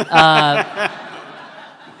 movie.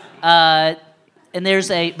 And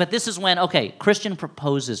but this is when, okay, Christian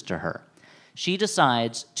proposes to her. She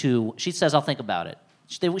says, I'll think about it.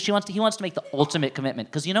 He wants to make the ultimate commitment.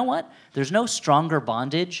 Because you know what? There's no stronger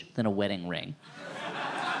bondage than a wedding ring.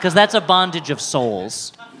 Because that's a bondage of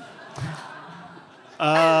souls.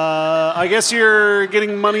 I guess you're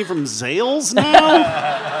getting money from Zales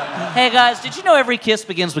now? Hey guys, did you know every kiss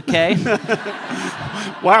begins with K?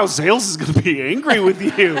 Wow, Zales is going to be angry with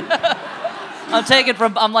you.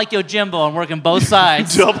 I'm like Yojimbo, I'm working both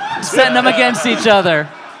sides. Double- Setting them against each other.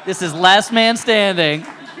 This is last man standing.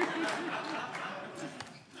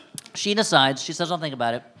 She says, I'll think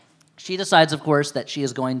about it. She decides, of course, that she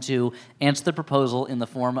is going to answer the proposal in the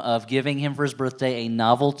form of giving him for his birthday a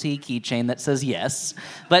novelty keychain that says yes.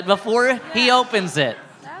 But before he opens it,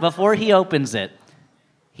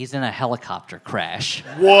 he's in a helicopter crash.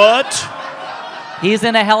 What? He's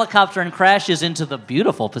in a helicopter and crashes into the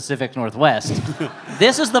beautiful Pacific Northwest.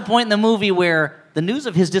 This is the point in the movie where the news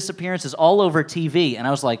of his disappearance is all over TV, and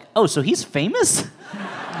I was like, oh, so he's famous?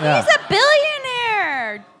 Yeah. He's a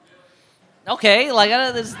billionaire. Okay, like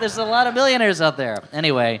there's a lot of billionaires out there.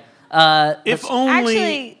 Anyway, If only...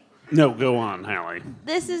 Actually, No, go on, Hallie.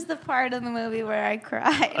 this is the part of the movie where I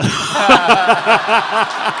cried.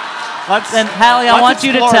 then Hallie, I let's want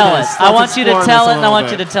you to explore tell this. us. I Let's want you to explore tell this it, a and I little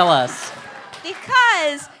want you bit. to tell us.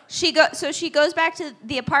 Because she goes back to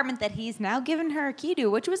the apartment that he's now given her a key to,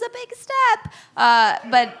 which was a big step.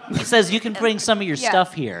 But He says you can bring some of your Yeah.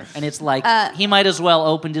 stuff here, and it's like he might as well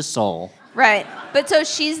opened his soul. right, but so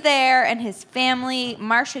she's there, and his family,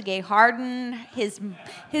 Marcia Gay Harden, his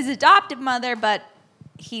adopted mother, but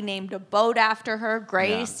he named a boat after her,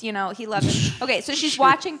 Grace. Yeah. You know, he loved it. Okay, so she's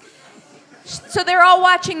watching. So they're all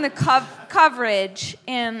watching the coverage,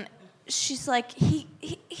 and she's like, he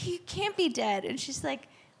can't be dead, and she's like,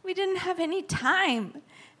 we didn't have any time.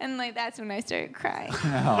 And like that's when I started crying.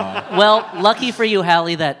 Well, lucky for you,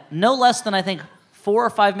 Hallie, that no less than I think 4 or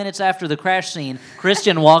 5 minutes after the crash scene,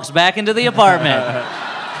 Christian walks back into the apartment.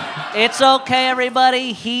 It's okay,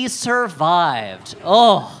 everybody. He survived.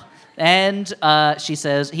 Oh. And she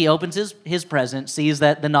says, he opens his present, sees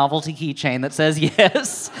that the novelty keychain that says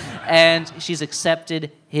yes, and she's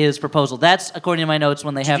accepted his proposal. That's, according to my notes,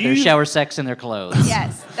 when they have their you- shower sex in their clothes.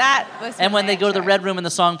 Yes, that was. And when they go to the showered. red room and the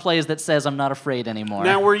song plays that says, I'm not afraid anymore.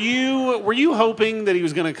 Now, were you hoping that he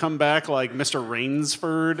was going to come back like Mr.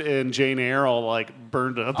 Rainsford and Jane Eyre, all like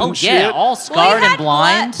burned up oh, and yeah, shit? all scarred and had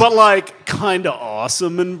blind. But like kind of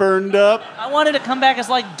awesome and burned up? I wanted to come back as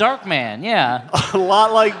like Darkman, yeah. A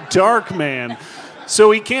lot like Darkman.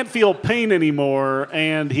 So he can't feel pain anymore,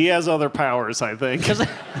 and he has other powers, I think. Because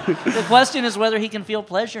the question is whether he can feel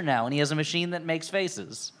pleasure now, and he has a machine that makes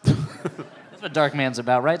faces. That's what Darkman's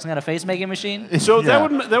about, right? Some kind of face-making machine? So that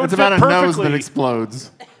would it's fit about a nose perfectly. that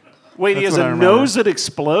explodes. Wait, he That's has what I a remember. nose that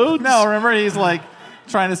explodes? No, remember he's like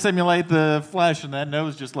trying to simulate the flesh, and that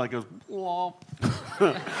nose just like goes. Womp.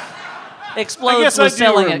 Explodes I guess I was do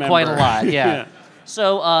selling it remember. quite a lot, yeah. Yeah.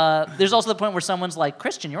 So there's also the point where someone's like,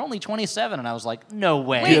 Christian, you're only 27. And I was like, no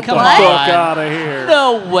way. Wait, Get the Come what? fuck on. out of here.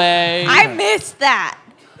 No way. I missed that.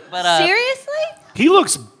 But, Seriously? He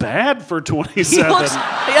looks bad for 27. He looks,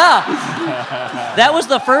 yeah. That was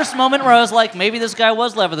the first moment where I was like, maybe this guy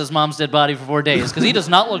was left with his mom's dead body for 4 days, because he does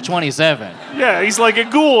not look 27. Yeah, he's like a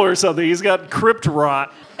ghoul or something. He's got crypt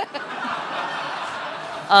rot.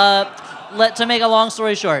 To make a long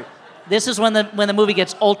story short, this is when the movie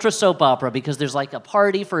gets ultra soap opera, because there's like a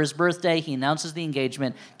party for his birthday. He announces the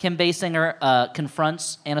engagement. Kim Basinger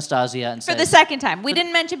confronts Anastasia and For says, the second time. We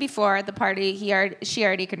didn't mention before at the party. She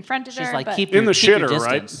already confronted she's her. like, but keep In your, the keep your shitter,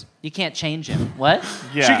 right? distance. You can't change him. What?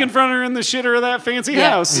 Yeah. She confronted her in the shitter of that fancy Yeah,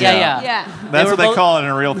 house. yeah. Yeah. That's were what they both- call it in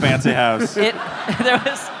a real fancy house.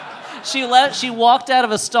 She walked out of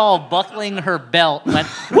a stall buckling her belt and went,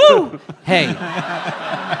 woo! Hey,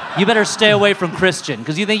 you better stay away from Christian,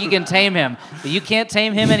 because you think you can tame him, but you can't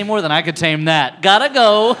tame him any more than I could tame that. Gotta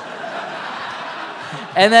go.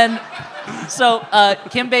 And then, so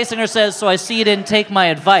Kim Basinger says, so I see you didn't take my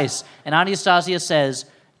advice. And Anastasia says,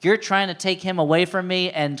 you're trying to take him away from me,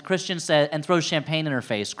 and Christian says, and throws champagne in her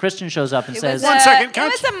face. Christian shows up and says, One second, It can I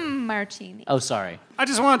was a martini. oh, sorry. I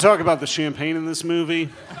just want to talk about the champagne in this movie.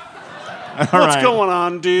 What's right. going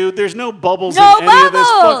on, dude? There's no bubbles No in any of this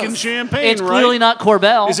bubbles! fucking champagne, It's right? clearly not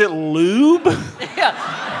Corbel. Is it lube?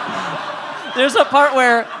 There's a part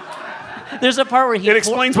where he It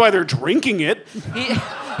explains why they're drinking it.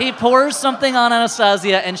 he pours something on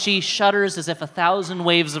Anastasia, and she shudders as if 1,000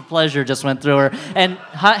 waves of pleasure just went through her. And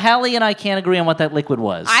Hallie and I can't agree on what that liquid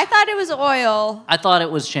was. I thought it was oil. I thought it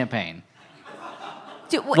was champagne.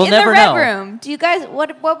 In never the red know. room, do you guys?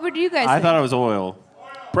 What would you guys? I think? thought it was oil.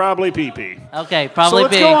 Probably pee-pee. Okay, So probably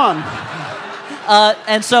let's B. go on.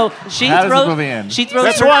 And so she How does throws. this movie end? She throws.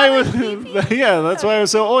 That's her, why it was. Yeah, that's why it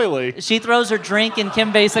was so oily. She throws her drink in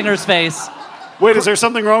Kim Basinger's face. Wait, is there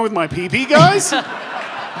something wrong with my pee-pee, guys?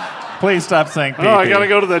 Please stop saying pee-pee. Oh, I gotta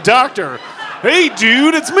go to the doctor. Hey,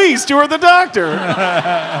 dude, it's me, Stuart the doctor.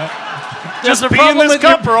 There's a Pee in problem this with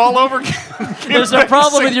your. cup or all over. There's a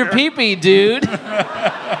problem with your pee-pee, dude.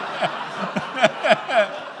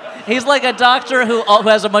 He's like a doctor who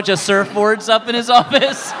has a bunch of surfboards up in his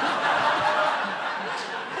office.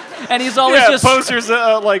 And he's always Yeah, just posters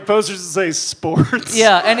that say sports.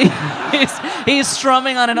 yeah, and he's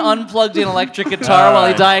strumming on an unplugged in electric guitar while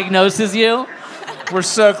he Alright. diagnoses you. We're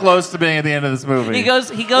so close to being at the end of this movie. He goes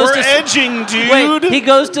We're to edging, dude. wait. He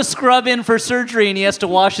goes to scrub in for surgery, and he has to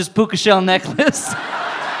wash his puka shell necklace.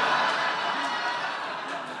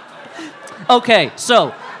 Okay,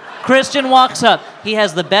 so Christian walks up. He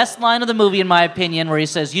has the best line of the movie, in my opinion, where he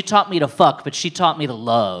says, "You taught me to fuck, but she taught me to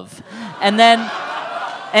love." And then,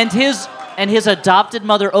 and his adopted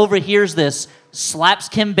mother overhears this, slaps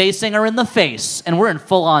Kim Basinger in the face, and we're in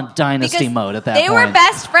full-on dynasty Because mode at that they point. were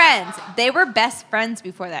best friends. They were best friends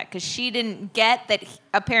before that because she didn't get that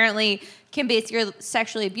apparently Kim Basinger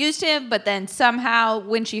sexually abused him, but then somehow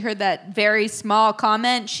when she heard that very small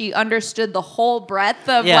comment, she understood the whole breadth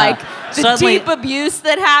of Yeah. like the Suddenly- deep abuse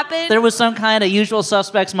that happened. There was some kind of Usual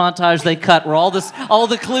Suspects montage they cut where all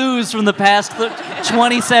the clues from the past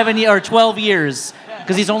 27 or 12 years,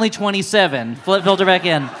 because he's only 27, filter back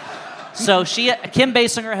in. So Kim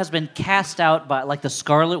Basinger has been cast out by like the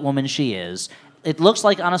Scarlet Woman she is. It looks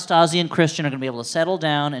like Anastasia and Christian are going to be able to settle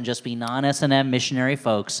down and just be non-S&M missionary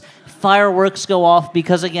folks. Fireworks go off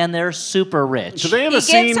because, again, they're super rich. Do they have he a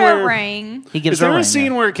scene gives her where? a ring. He gives Is there her a ring,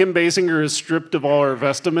 scene yeah. where Kim Basinger is stripped of all her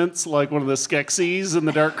vestments, like one of the Skeksis in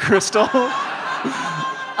the Dark Crystal?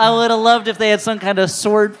 I would have loved if they had some kind of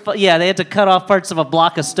sword. Yeah, they had to cut off parts of a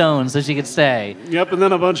block of stone so she could stay. Yep, and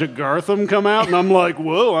then a bunch of Gartham come out, and I'm like,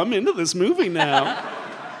 whoa, I'm into this movie now.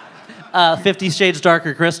 50 Shades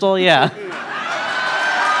Darker Crystal, yeah.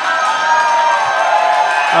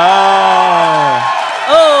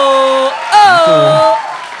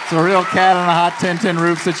 It's a real cat on a hot 10-10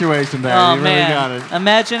 roof situation there. Oh, You really man. got it.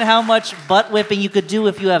 Imagine how much butt whipping you could do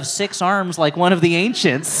if you have 6 arms like one of the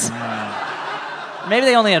ancients. Maybe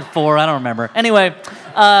they only had 4, I don't remember. Anyway,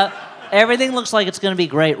 everything looks like it's going to be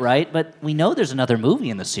great, right? But we know there's another movie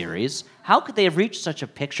in the series. How could they have reached such a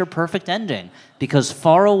picture-perfect ending? Because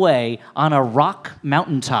far away on a rock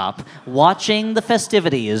mountaintop, watching the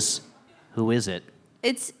festivities, who is it?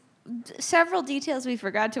 It's several details we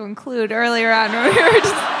forgot to include earlier on when we were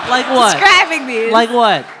just Like what? describing these. Like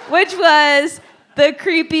what? Which was the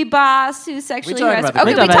creepy boss who sexually talked harassed. about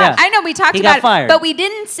that. Okay, We talked about it, yeah. I know we talked He about got it, fired. but we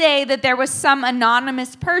didn't say that there was some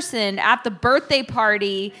anonymous person at the birthday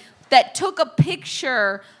party that took a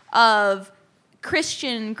picture of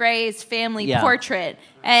Christian Grey's family Yeah. portrait.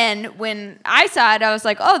 And when I saw it, I was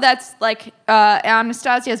like, oh, that's like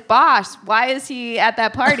Anastasia's boss. Why is he at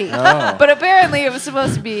that party? Oh. But apparently it was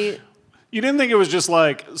supposed to be. You didn't think it was just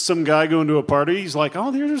like some guy going to a party? He's like, oh,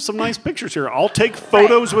 there's some nice pictures here. I'll take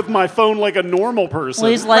photos with my phone like a normal person.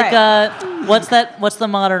 Well, he's like, Right. what's the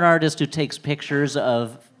modern artist who takes pictures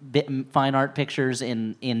of fine art pictures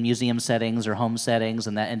in museum settings or home settings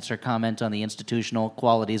and that insert comment on the institutional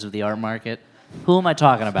qualities of the art market? Who am I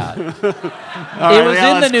talking about? All It right, was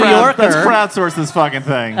yeah, in the let's New Let's Yorker. crowdsource this fucking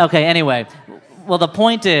thing. Okay, anyway. Well, the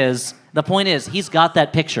point is he's got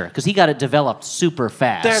that picture because he got it developed super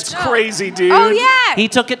fast. That's crazy, dude. Oh, yeah. He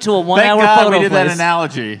took it to a Thank one-hour God photo we did that place.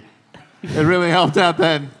 analogy. It really helped out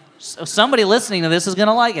then. So somebody listening to this is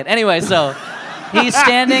gonna like it. Anyway, so he's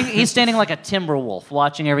standing like a timber wolf,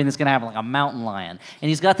 watching everything that's gonna happen, like a mountain lion. And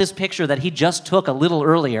he's got this picture that he just took a little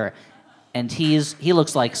earlier, and he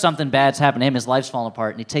looks like something bad's happened to him. His life's falling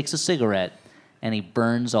apart, and he takes a cigarette and he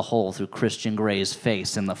burns a hole through Christian Grey's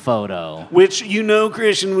face in the photo. Which you know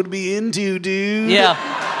Christian would be into, dude. Yeah.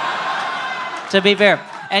 To be fair,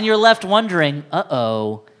 and you're left wondering,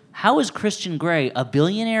 how is Christian Grey, a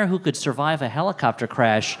billionaire who could survive a helicopter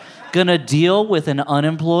crash, gonna deal with an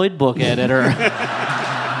unemployed book editor?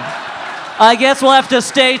 I guess we'll have to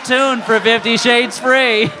stay tuned for 50 Shades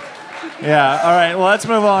Free. Yeah, all right. Well, let's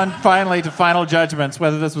move on finally to final judgments,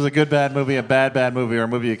 whether this was a good, bad movie, a bad movie, or a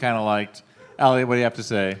movie you kind of liked. Elliot, what do you have to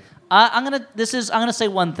say? I'm gonna say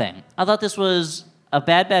one thing. I thought this was a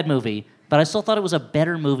bad movie, but I still thought it was a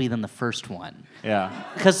better movie than the first one. Yeah.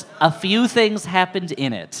 Because a few things happened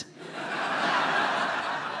in it.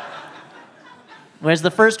 Whereas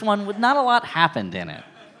the first one, not a lot happened in it.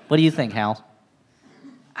 What do you think, Hal?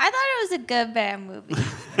 I thought it was a good bad movie.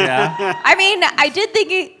 Yeah. I mean, I did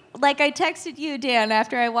think it. Like I texted you, Dan,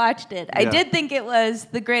 after I watched it. I did think it was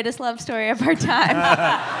the greatest love story of our time.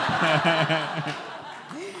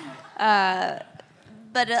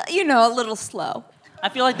 But a little slow. I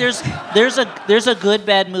feel like there's a good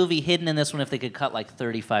bad movie hidden in this one if they could cut like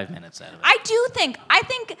 35 minutes out of it. I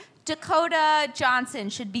think Dakota Johnson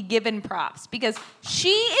should be given props because she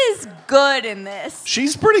is good in this.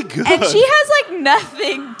 She's pretty good. And she has like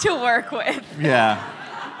nothing to work with. Yeah.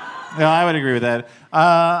 No, I would agree with that.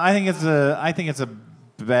 I think it's a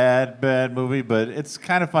bad movie, but it's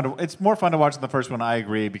kind of fun. It's more fun to watch than the first one. I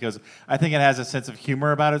agree because I think it has a sense of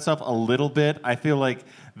humor about itself a little bit. I feel like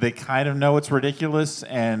they kind of know it's ridiculous,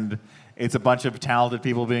 and it's a bunch of talented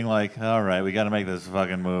people being like, "All right, we got to make this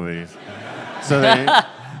fucking movie." So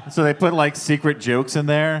they put like secret jokes in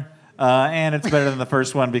there, and it's better than the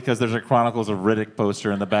first one because there's a Chronicles of Riddick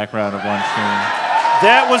poster in the background of one scene.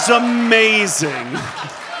 That was amazing.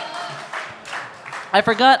 I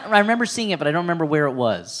forgot. I remember seeing it, but I don't remember where it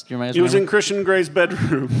was. Do you remember? It was in Christian Grey's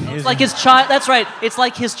bedroom. It's like his child. That's right. It's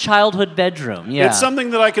like his childhood bedroom. Yeah. It's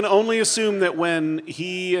something that I can only assume that when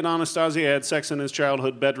he and Anastasia had sex in his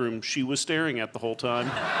childhood bedroom, she was staring at the whole time.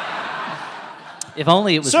 If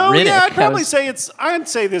only it was So Riddick. yeah, I'd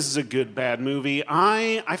say this is a good bad movie.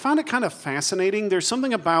 I found it kind of fascinating. There's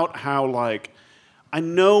something about how like I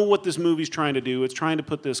know what this movie's trying to do. It's trying to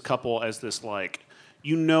put this couple as this like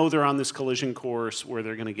they're on this collision course where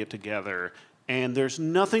they're going to get together. And there's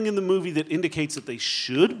nothing in the movie that indicates that they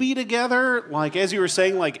should be together. Like, as you were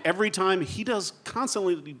saying, like, every time he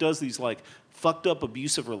constantly does these, like, fucked up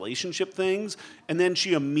abusive relationship things. And then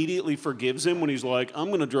she immediately forgives him when he's like, I'm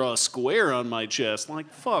going to draw a square on my chest.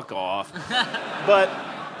 Like, fuck off. But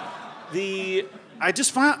I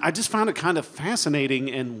just found it kind of fascinating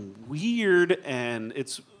and weird. And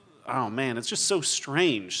oh man, it's just so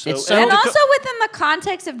strange. And also within the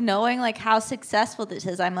context of knowing like how successful this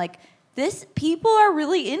is, I'm like, people are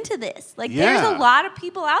really into this. Like there's a lot of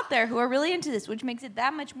people out there who are really into this, which makes it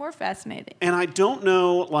that much more fascinating. And I don't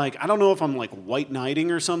know if I'm like white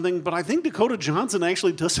knighting or something, but I think Dakota Johnson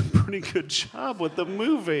actually does a pretty good job with the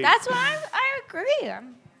movie. That's what I agree.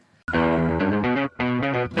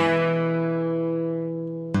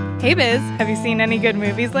 Hey Biz, have you seen any good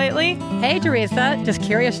movies lately? Hey Teresa, does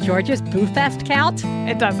Curious George's Boo Fest count?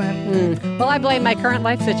 It doesn't. Well, I blame my current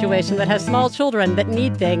life situation that has small children that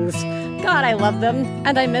need things. God, I love them,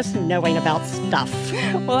 and I miss knowing about stuff.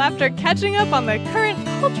 Well, after catching up on the current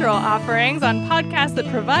cultural offerings on podcasts that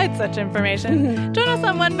provide such information, join us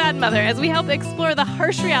on One Bad Mother as we help explore the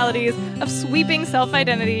harsh realities of sweeping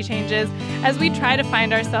self-identity changes as we try to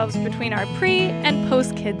find ourselves between our pre- and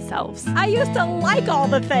post-kid selves. I used to like all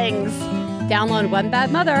the things. Download One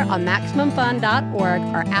Bad Mother on MaximumFun.org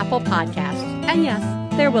or Apple Podcasts. And yes,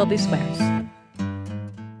 there will be swears.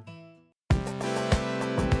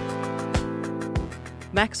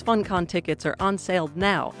 MaxFunCon tickets are on sale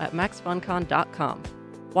now at MaxFunCon.com.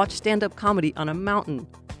 Watch stand-up comedy on a mountain,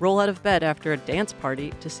 roll out of bed after a dance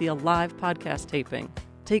party to see a live podcast taping.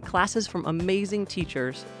 Take classes from amazing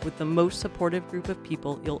teachers with the most supportive group of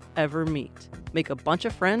people you'll ever meet. Make a bunch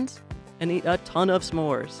of friends and eat a ton of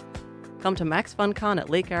s'mores. Come to MaxFunCon at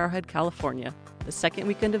Lake Arrowhead, California, the second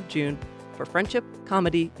weekend of June for friendship,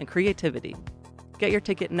 comedy, and creativity. Get your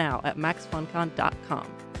ticket now at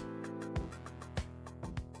MaxFunCon.com.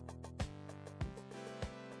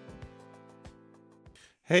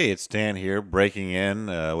 Hey, it's Dan here, breaking in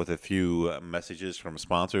with a few messages from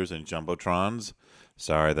sponsors and Jumbotrons.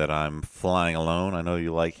 Sorry that I'm flying alone. I know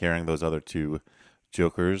you like hearing those other two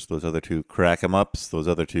jokers, those other two crack-em-ups, those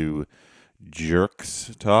other two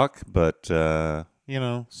jerks talk, but,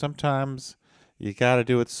 sometimes you gotta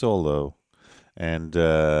do it solo. And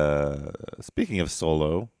speaking of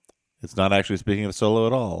solo, it's not actually speaking of solo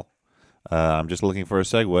at all. I'm just looking for a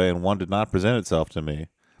segue, and one did not present itself to me.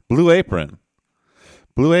 Blue Apron.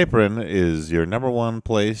 Blue Apron is your number one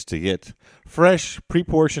place to get fresh,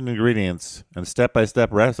 pre-portioned ingredients and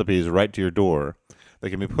step-by-step recipes right to your door. That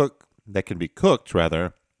can be cooked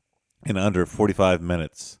in under 45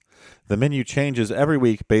 minutes. The menu changes every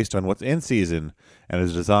week based on what's in season and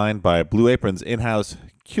is designed by Blue Apron's in-house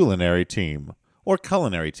culinary team or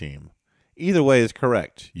culinary team. Either way is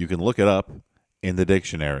correct. You can look it up in the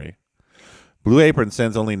dictionary. Blue Apron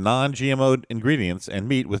sends only non-GMO ingredients and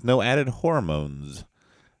meat with no added hormones.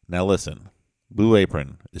 Now listen, Blue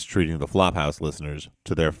Apron is treating the Flophouse listeners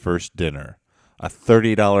to their first dinner. A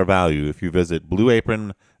 $30 value if you visit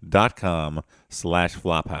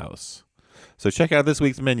blueapron.com/flophouse. So check out this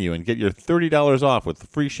week's menu and get your $30 off with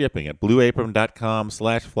free shipping at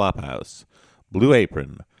blueapron.com/flophouse. Blue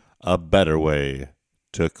Apron, a better way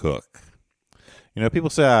to cook. You know, people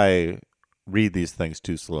say I read these things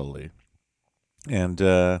too slowly. And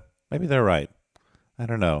maybe they're right. I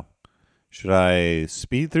don't know. Should I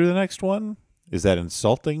speed through the next one? Is that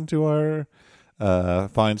insulting to our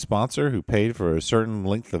fine sponsor who paid for a certain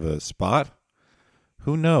length of a spot?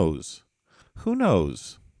 Who knows? Who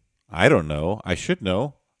knows? I don't know. I should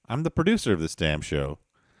know. I'm the producer of this damn show.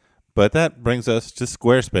 But that brings us to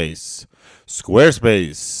Squarespace.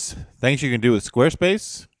 Squarespace. Things you can do with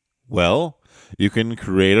Squarespace? Well, you can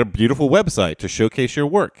create a beautiful website to showcase your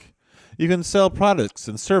work. You can sell products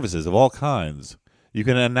and services of all kinds. You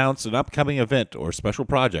can announce an upcoming event or special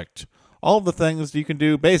project. All of the things you can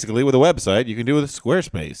do basically with a website, you can do with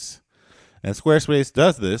Squarespace. And Squarespace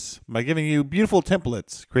does this by giving you beautiful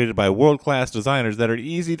templates created by world-class designers that are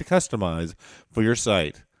easy to customize for your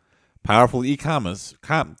site. Powerful e-commerce.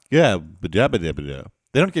 They don't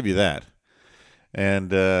give you that. And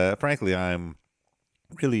frankly, I'm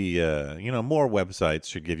really, more websites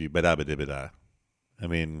should give you bada-bada-bada. I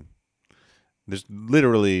mean, there's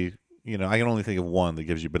literally, I can only think of one that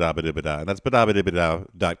gives you bada-bada-bada, and that's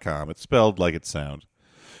bada-bada-bada.com. It's spelled like it sounds.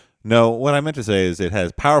 No, what I meant to say is it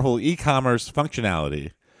has powerful e-commerce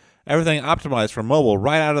functionality. Everything optimized for mobile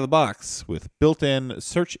right out of the box with built-in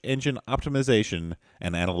search engine optimization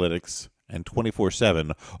and analytics and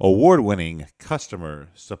 24/7 award-winning customer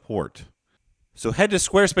support. So head to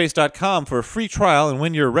squarespace.com for a free trial, and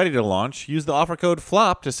when you're ready to launch, use the offer code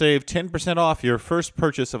FLOP to save 10% off your first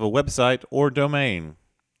purchase of a website or domain.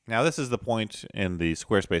 Now, this is the point in the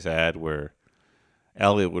Squarespace ad where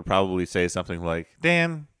Elliot would probably say something like,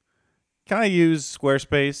 Dan, can I use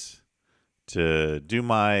Squarespace to do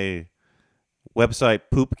my website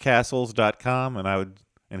poopcastles.com?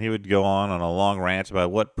 And he would go on a long rant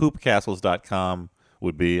about what poopcastles.com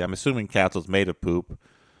would be. I'm assuming castles made of poop,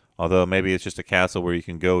 although maybe it's just a castle where you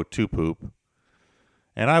can go to poop.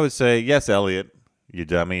 And I would say, yes, Elliot, you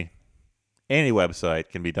dummy. Any website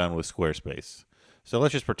can be done with Squarespace. So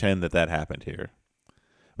let's just pretend that happened here.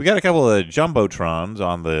 We got a couple of Jumbotrons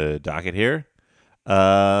on the docket here.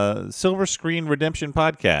 Silver Screen Redemption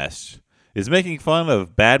Podcast. Is making fun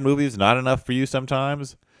of bad movies not enough for you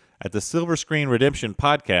sometimes? At the Silver Screen Redemption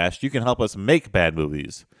Podcast, you can help us make bad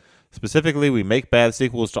movies. Specifically, we make bad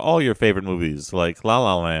sequels to all your favorite movies, like La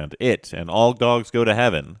La Land, It, and All Dogs Go to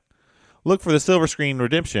Heaven. Look for the Silver Screen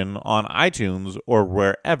Redemption on iTunes or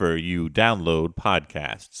wherever you download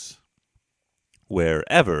podcasts.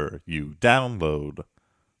 Wherever you download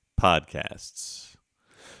podcasts.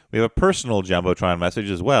 We have a personal Jumbotron message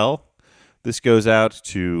as well. This goes out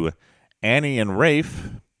to Annie and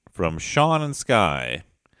Rafe from Sean and Sky.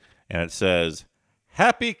 And it says,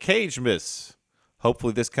 Happy Cagemas.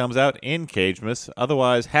 Hopefully this comes out in Cagemas.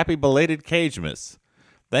 Otherwise, happy belated Cagemas.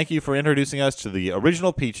 Thank you for introducing us to the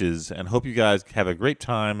original Peaches, and hope you guys have a great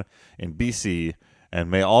time in BC,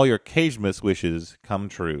 and may all your Cagemas wishes come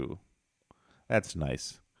true. That's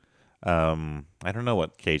nice. I don't know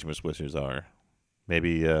what Cagemas wishes are.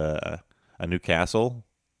 Maybe a new castle?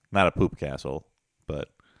 Not a poop castle, but...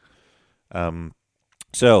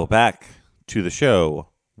 So, back to the show,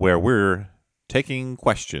 where we're taking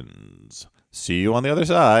questions. See you on the other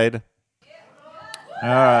side. All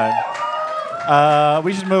right.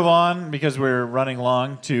 We should move on because we're running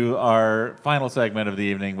long to our final segment of the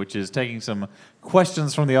evening, which is taking some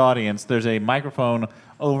questions from the audience. There's a microphone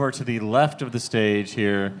over to the left of the stage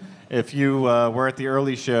here. If you were at the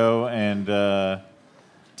early show and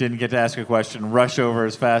didn't get to ask a question, rush over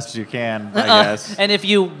as fast as you can, I guess. And if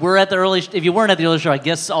you weren't at the early show, I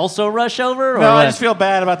guess also rush over? No, I just feel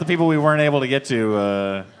bad about the people we weren't able to get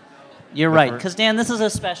to. You're right, because Dan, this is a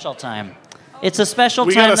special time. It's a special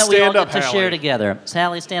time that we all get to share together.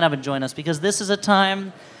 Sally, stand up and join us, because this is a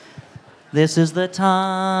time. This is the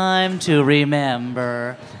time to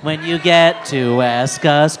remember when you get to ask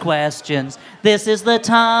us questions. This is the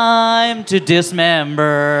time to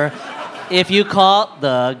dismember. If you caught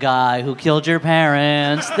the guy who killed your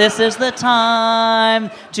parents, this is the time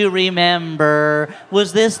to remember.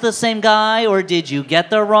 Was this the same guy, or did you get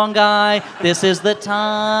the wrong guy? This is the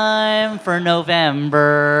time for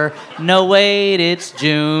November. No, wait, it's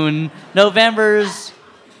June. November's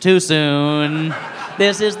too soon.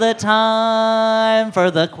 This is the time for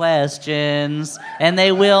the questions, and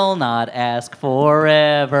they will not ask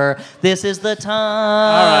forever. This is the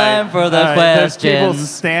time for the all right. There's people questions,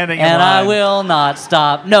 standing in and I line. will not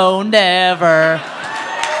stop. No, never.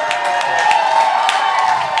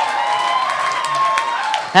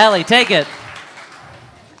 Hallie, take it.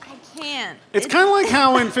 I can't. It's kind of like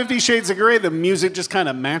how in 50 Shades of Grey, the music just kind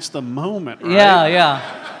of matched the moment, right?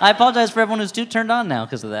 Yeah. I apologize for everyone who's too turned on now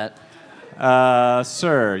because of that.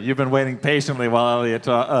 Sir, you've been waiting patiently while Elliot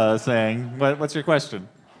sang. What's your question?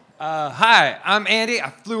 Hi, I'm Andy. I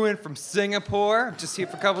flew in from Singapore. I'm just here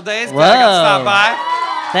for a couple days. Whoa. Glad I got to stop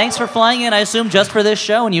by. Thanks for flying in, I assume, just for this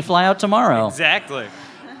show, and you fly out tomorrow. Exactly.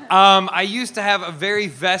 I used to have a very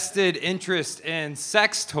vested interest in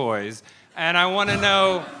sex toys, and I want to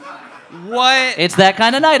know what It's that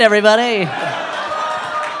kind of night, everybody.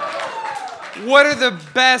 what are the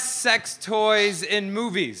best sex toys in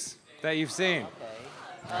movies that you've seen?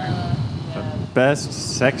 Best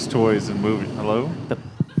sex toys in movies. Hello?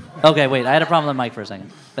 Okay, wait, I had a problem with the mic for a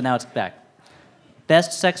second, but now it's back.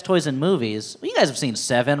 Best sex toys in movies? Well, you guys have seen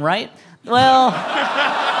Seven, right? Well,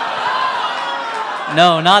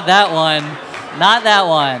 no, not that one. Not that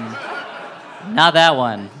one. Not that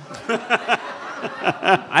one.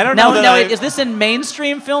 I don't know. Now, is this in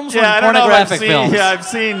mainstream films or Yeah, I in don't know if I've pornographic seen. films? Yeah, I've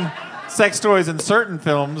seen sex toys in certain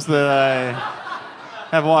films that I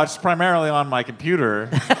have watched primarily on my computer.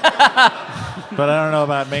 But I don't know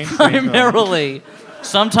about mainstream films. Primarily.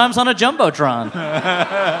 Sometimes on a Jumbotron.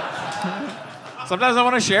 Sometimes I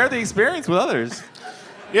want to share the experience with others.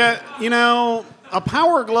 Yeah, you know, a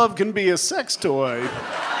power glove can be a sex toy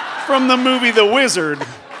from the movie The Wizard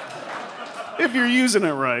if you're using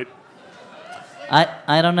it right.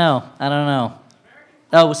 I don't know. I don't know.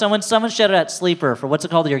 Oh, someone shouted out Sleeper for what's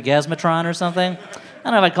it called, the Orgasmatron or something? I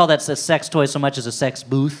don't know if I'd call that a sex toy so much as a sex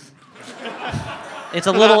booth. It's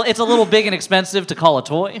a little big and expensive to call a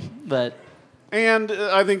toy, but And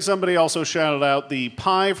I think somebody also shouted out the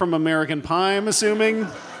pie from American Pie, I'm assuming. Yeah.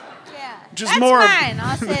 Just That's more- fine.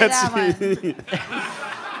 I'll say that one.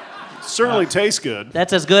 Certainly tastes good.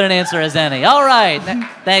 that's as good an answer as any. All right.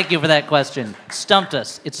 Thank you for that question. Stumped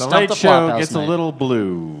us. It's The Stumped Late the Show Flophouse gets night. a little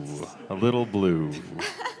blue. A little blue.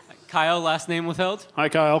 Kyle, last name withheld? Hi,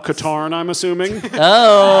 Kyle. Katarn, I'm assuming.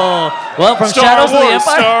 Oh, well, from Star Shadows Wars, of the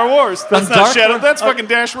Empire. Star Wars. That's From not Dark Shadow. Lord- That's fucking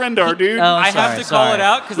Dash Rendar, dude. Oh, I have to call it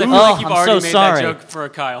out because I feel like you've I'm already so made sorry. that joke for a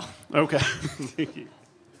Kyle. Okay. Thank you.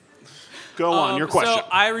 Go on, your question. So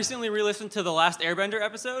I recently re-listened to the last Airbender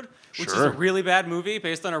episode, which is Sure. a really bad movie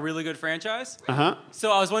based on a really good franchise. Uh-huh.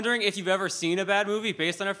 So I was wondering if you've ever seen a bad movie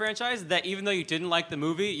based on a franchise that even though you didn't like the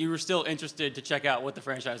movie, you were still interested to check out what the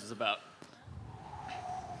franchise was about.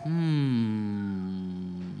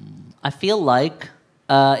 I feel like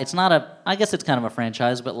it's not a. I guess it's kind of a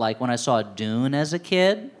franchise, but like when I saw Dune as a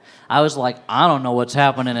kid, I was like, I don't know what's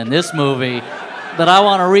happening in this movie, but I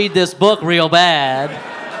want to read this book real bad,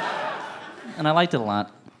 and I liked it a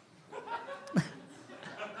lot.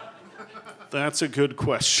 That's a good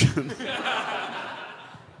question.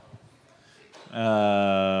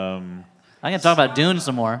 I'm gonna talk about Dune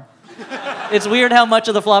some more. It's weird how much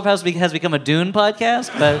of the Flophouse has become a Dune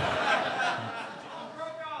podcast, but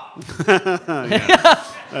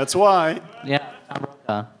That's why. yeah.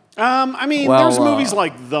 I mean, Well, there's movies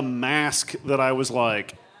like The Mask that I was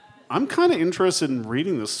like, I'm kind of interested in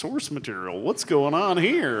reading the source material. What's going on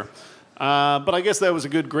here? But I guess that was a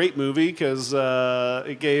great movie because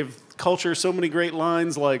it gave culture so many great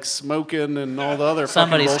lines like smoking and all the other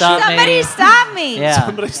Somebody fucking stop bullshit. me. Somebody stop me. Yeah.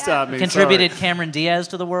 Somebody stop me. Contributed Cameron Diaz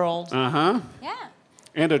to the world. Uh-huh. Yeah.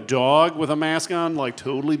 And a dog with a mask on like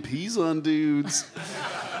totally pees on dudes.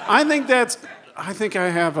 I think I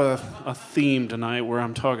have a theme tonight where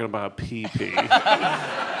I'm talking about pee-pee.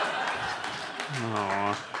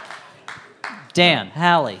 Aw. Dan,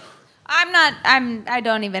 Hallie. I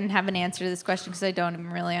don't even have an answer to this question because I don't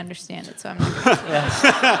even really understand it. So I'm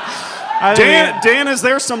not. Dan, is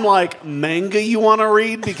there some like manga you want to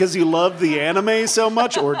read because you love the anime so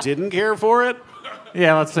much or didn't care for it?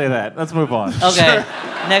 Yeah, let's say that. Let's move on. Okay.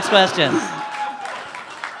 Next question.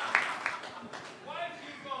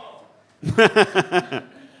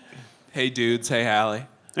 Hey, dudes. Hey, Hallie.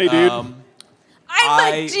 Hey, dude.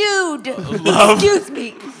 I'm a dude. Excuse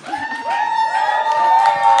me.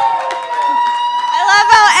 I love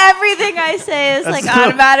how everything I say is like That's the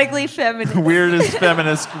automatically feminine. Weirdest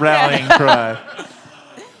feminist rallying cry.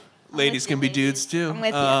 Ladies can be dudes, too. I'm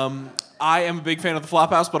with you. I am a big fan of the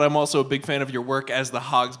Flophouse, but I'm also a big fan of your work as the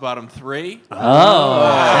Hogs Bottom 3.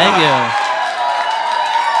 Oh, thank you.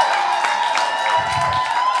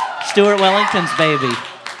 Stuart Wellington's baby.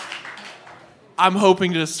 I'm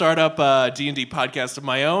hoping to start up a D&D podcast of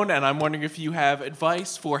my own, and I'm wondering if you have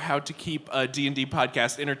advice for how to keep a D&D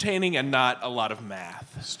podcast entertaining and not a lot of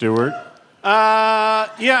math. Stuart? Yeah,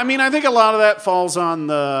 I mean, I think a lot of that falls on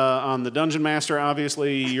the dungeon master.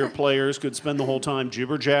 Obviously, your players could spend the whole time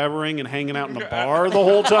jibber jabbering and hanging out in the bar the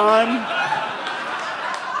whole time.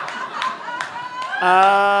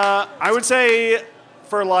 I would say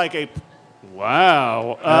for like a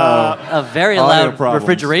a very audio loud problems.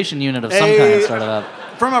 refrigeration unit of some kind started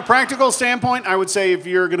up. From a practical standpoint, I would say if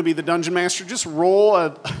you're going to be the dungeon master, just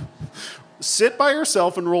sit by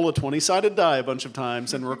yourself and roll a 20-sided die a bunch of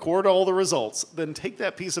times and record all the results. Then take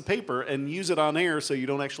that piece of paper and use it on air so you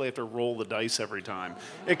don't actually have to roll the dice every time.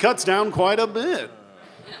 It cuts down quite a bit.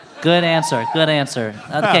 Good answer. Good answer.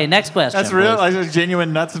 Okay, next question. That's real. please. Like a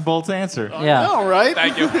genuine nuts and bolts answer. Yeah. All right.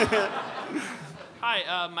 Thank you.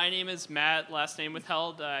 Hi, my name is Matt, last name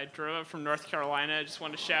withheld. I drove up from North Carolina. I just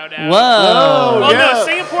want to shout out. Whoa. Well, yeah. no,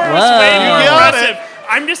 Singapore was Whoa. way more You got impressive.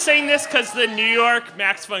 I'm just saying this because the New York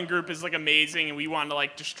Max Fun group is like amazing, and we want to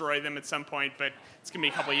like destroy them at some point, but it's gonna be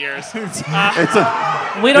a couple years. We don't It's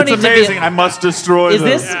need amazing. to be. I must destroy Is them.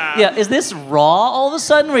 this Is this raw all of a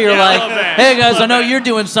sudden? Where you're Yeah, a like, little bit. hey guys, I know Little bit. you're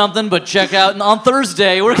doing something, but check out on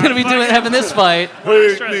Thursday we're gonna be having this fight.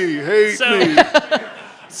 Hate me.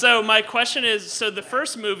 So my question is, so the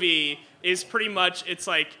first movie is pretty much, it's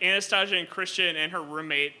like Anastasia and Christian and her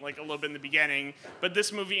roommate, like a little bit in the beginning, but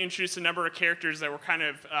this movie introduced a number of characters that were kind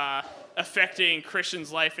of affecting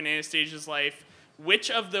Christian's life and Anastasia's life. Which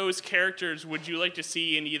of those characters would you like to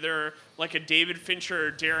see in either like a David Fincher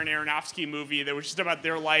or Darren Aronofsky movie that was just about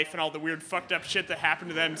their life and all the weird fucked up shit that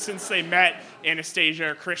happened to them since they met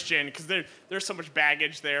Anastasia or Christian? Because there's so much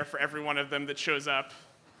baggage there for every one of them that shows up.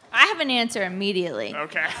 I have an answer immediately.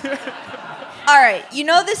 Okay. All right, you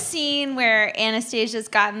know the scene where Anastasia's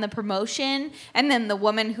gotten the promotion, and then the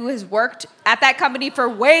woman who has worked at that company for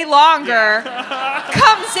way longer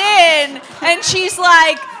comes in, and she's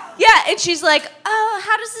like, oh,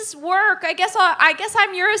 how does this work? I guess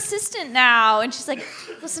I'm your assistant now. And she's like,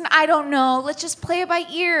 listen, I don't know. Let's just play it by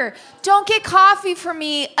ear. Don't get coffee for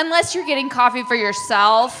me unless you're getting coffee for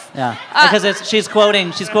yourself. Yeah, because she's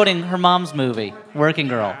quoting her mom's movie, Working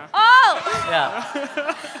Girl. Oh.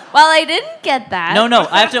 Yeah. Well, I didn't get that. No.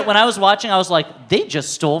 When I was watching, I was like, they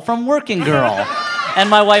just stole from Working Girl. And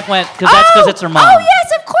my wife went, because it's her mom. Oh,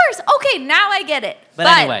 yes, of course. Okay, now I get it. But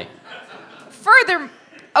anyway.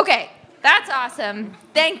 Okay, that's awesome.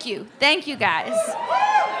 Thank you, guys.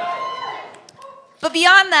 But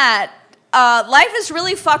beyond that, life is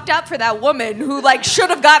really fucked up for that woman who should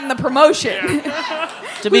have gotten the promotion.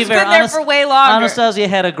 To be fair, been there for way longer. Anastasia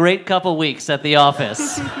had a great couple weeks at the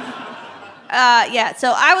office. Yeah,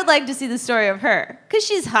 so I would like to see the story of her because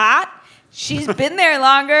she's hot. She's been there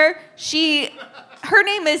longer. Her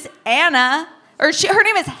name is Anna, her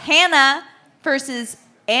name is Hannah versus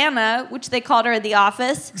Anna, which they called her at the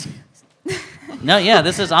office. No, yeah,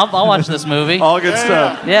 I'll watch this movie. All good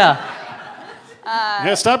stuff. Yeah.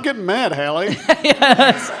 Yeah, stop getting mad, Hallie.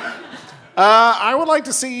 Yes. I would like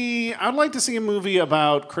to see a movie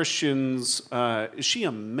about Christian's. Is she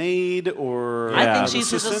a maid or? I think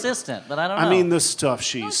she's his assistant, but I don't know. I mean, the stuff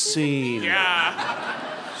she's seen. Yeah.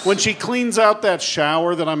 When she cleans out that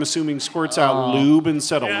shower that I'm assuming squirts out lube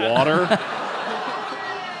instead of water.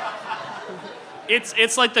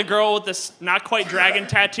 It's like the girl with this not quite dragon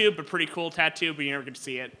tattoo, but pretty cool tattoo, but you never get to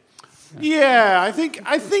see it. Yeah, I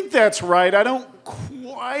think that's right. I don't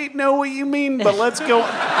quite know what you mean, but let's go.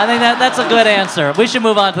 I think that's a good answer. We should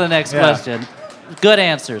move on to the next question. Good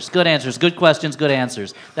answers. Good questions, good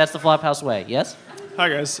answers. That's the Flophouse way, yes? Hi,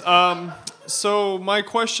 guys. So my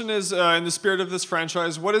question is, in the spirit of this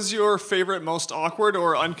franchise, what is your favorite, most awkward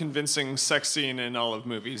or unconvincing sex scene in all of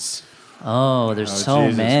movies? Oh, there's so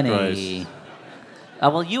Jesus many. Christ.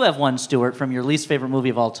 Well, you have one, Stuart, from your least favorite movie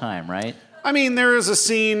of all time, right? I mean, there is a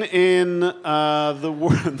scene in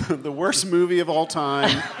the worst movie of all time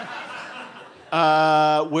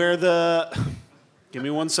where give me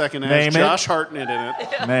 1 second, has Josh Hartnett in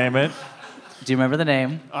it. Name it. Do you remember the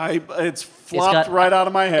name? It's flopped right out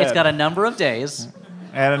of my head. It's got a number of days.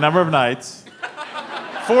 And a number of nights.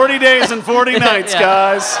 40 days and 40 nights,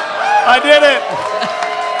 guys. I did it.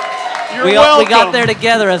 You're welcome. We got there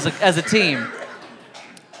together as a team.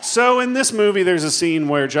 So in this movie, there's a scene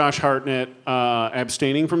where Josh Hartnett,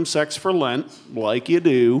 abstaining from sex for Lent, like you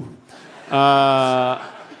do,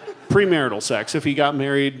 premarital sex. If he got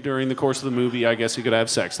married during the course of the movie, I guess he could have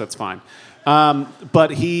sex. That's fine. But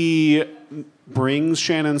he brings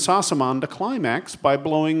Shannon Sossamon to climax by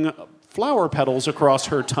blowing flower petals across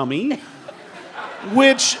her tummy,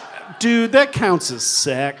 which, dude, that counts as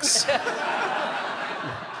sex.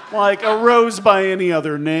 Like a rose by any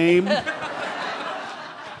other name.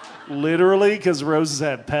 Literally, because roses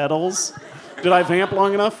have petals. Did I vamp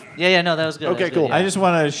long enough? Yeah, no, that was good. Okay, that was cool. Good, I just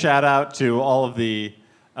want to shout out to all of the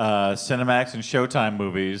Cinemax and Showtime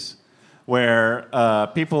movies where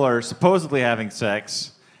people are supposedly having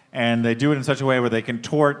sex, and they do it in such a way where they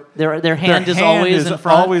contort. Their hand is always in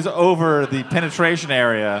front. Always over the penetration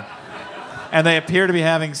area, and they appear to be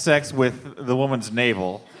having sex with the woman's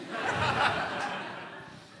navel.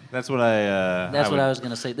 That's what I. That's what I was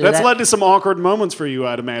going to say. That's led to some awkward moments for you,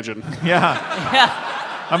 I'd imagine.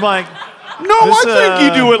 Yeah. I'm like, no, I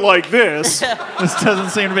think you do it like this. This doesn't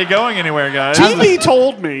seem to be going anywhere, guys. TV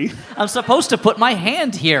told me. I'm supposed to put my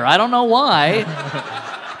hand here. I don't know why.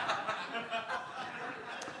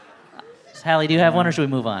 Hallie, do you have one, or should we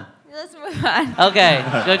move on? Let's move on. Okay,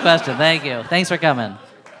 good question. Thank you. Thanks for coming.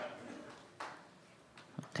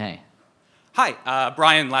 Okay. Hi,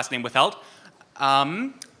 Brian, last name withheld.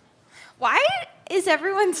 Why is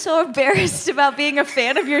everyone so embarrassed about being a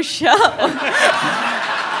fan of your show?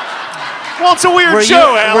 Well, it's a weird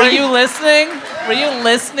show, Allie. Were you listening? Were you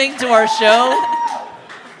listening to our show?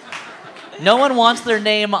 No one wants their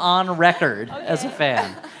name on record as a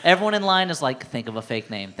fan. Everyone in line is like, think of a fake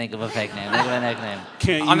name, think of a fake name, think of a nickname.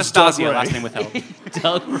 Can't Anastasia, use Doug Ray. last name withheld.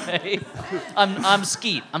 Doug Ray. I'm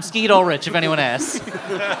Skeet. I'm Skeet Ulrich, if anyone asks.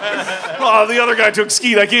 Oh, the other guy took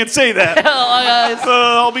Skeet. I can't say that. Hello, guys.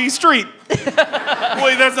 I'll be Street.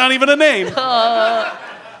 Wait, that's not even a name.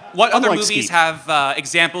 What other Unlike movies Skeet. have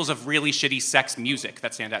examples of really shitty sex music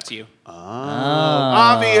that stand out to you?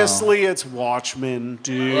 Obviously, it's Watchmen,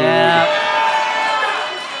 dude. Yeah.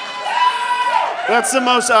 That's the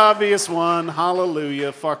most obvious one.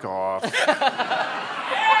 Hallelujah. Fuck off.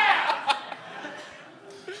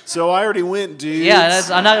 So I already went, dude. Yeah,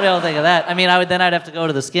 I'm not gonna be able to think of that. I mean, I'd have to go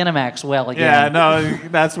to the Skinamax well again. Yeah, no,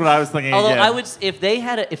 that's what I was thinking. Although again. I would, if they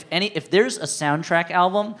had, if there's a soundtrack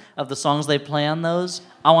album of the songs they play on those,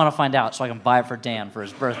 I want to find out so I can buy it for Dan for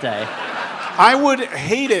his birthday. I would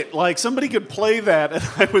hate it. Like, somebody could play that, and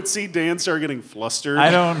I would see Dan start getting flustered.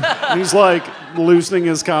 I don't. And he's like loosening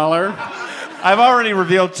his collar. I've already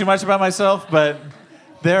revealed too much about myself, but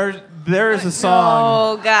there is a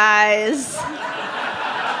song. Oh, guys.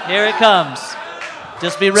 Here it comes.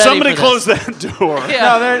 Just be ready. Somebody for close this. that door. Yeah.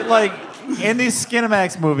 No, they're like in these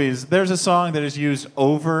Skinamax movies. There's a song that is used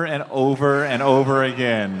over and over and over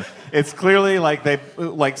again. It's clearly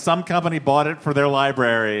like some company bought it for their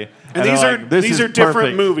library. And these are different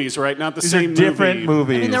perfect. movies, right? Not the These same are different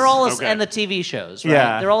movies. I mean, they're all Okay. and the TV shows, right?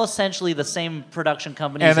 Yeah. They're all essentially the same production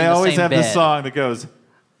companies. And they in the always same have bed. this song that goes,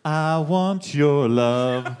 I want your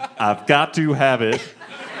love, I've got to have it.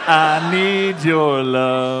 I need your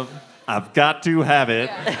love, I've got to have it.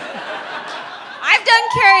 I've done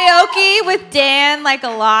karaoke with Dan like a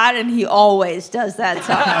lot, and he always does that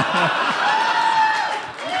song.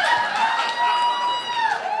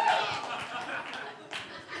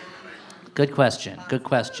 Good question. Good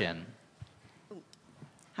question.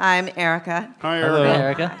 Hi, I'm Erica. Hi, Hello.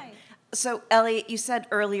 Erica. Hey, Erica. So, Elliot, you said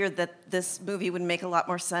earlier that this movie would make a lot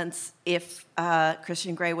more sense if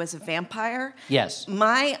Christian Grey was a vampire. Yes.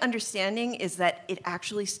 My understanding is that it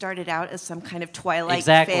actually started out as some kind of Twilight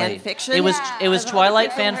Exactly. fan fiction. It was I've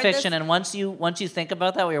Twilight heard fan this. fiction, and once you think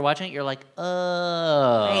about that while you're watching it, you're like,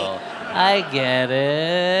 oh, I get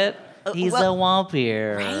it. He's a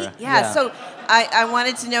vampire. Right? Yeah. So I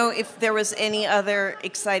wanted to know if there was any other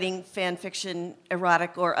exciting fan fiction,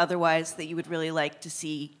 erotic or otherwise, that you would really like to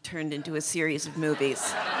see turned into a series of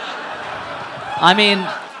movies. I mean,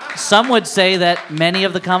 some would say that many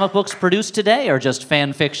of the comic books produced today are just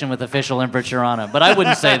fan fiction with official imprimatur on them, but I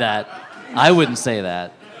wouldn't say that. I wouldn't say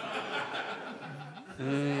that.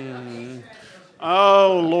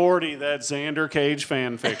 Oh, Lordy, that Xander Cage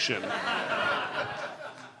fan fiction.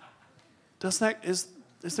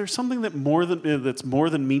 Is there something that's more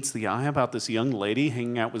than meets the eye about this young lady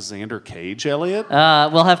hanging out with Xander Cage, Elliot?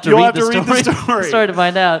 We'll have to You'll read have the to read the story. story to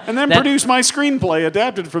find out. And then produce my screenplay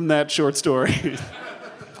adapted from that short story.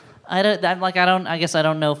 I guess I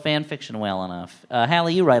don't know fan fiction well enough.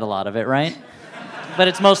 Hallie, you write a lot of it, right? But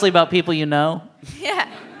it's mostly about people you know. Yeah.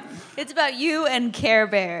 It's about you and Care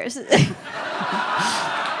Bears.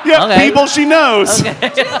 Yeah, Okay. people she knows. Two things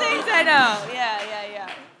I know. Yeah.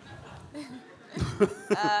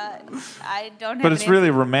 I don't have But it's an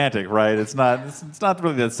really romantic, right? It's not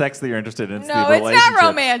really the sex that you're interested in. It's No, the it's relationship. not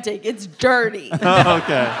romantic. It's dirty. Oh,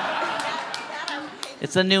 okay.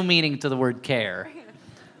 It's a new meaning to the word care.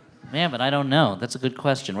 Man, but I don't know. That's a good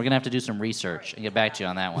question. We're going to have to do some research and get back to you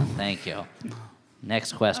on that one. Thank you.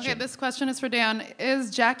 Next question. Okay, this question is for Dan.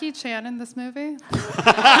 Is Jackie Chan in this movie?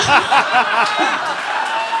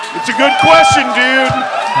 It's a good question, dude.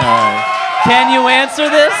 All right. Can you answer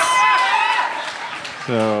this?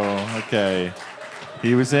 So, okay.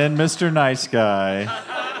 He was in Mr. Nice Guy.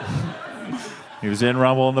 He was in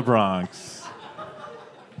Rumble in the Bronx.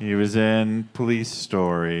 He was in Police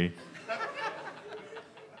Story.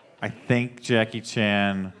 I think Jackie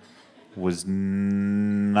Chan was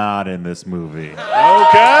not in this movie.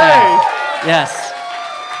 Okay. Yes.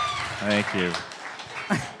 Thank you.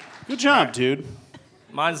 Good job, dude.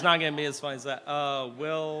 Mine's not gonna be as funny as that.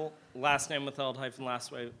 Will last name withheld hyphen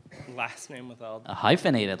last name withheld. A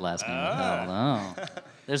hyphenated last name. Oh.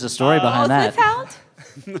 There's a story behind that. Withheld?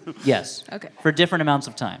 Yes. Okay. For different amounts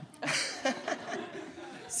of time.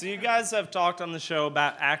 So you guys have talked on the show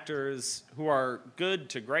about actors who are good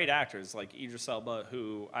to great actors, like Idris Elba,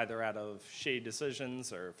 who either out of shady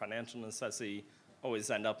decisions or financial necessity always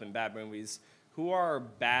end up in bad movies. Who are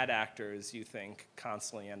bad actors you think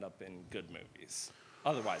constantly end up in good movies?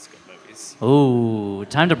 Otherwise good movies. Ooh,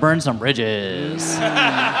 time to burn some bridges.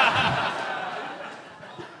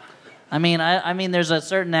 I mean, there's a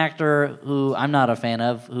certain actor who I'm not a fan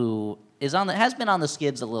of who has been on the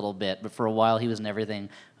skids a little bit, but for a while he was in everything.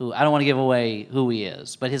 Who I don't want to give away who he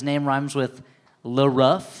is, but his name rhymes with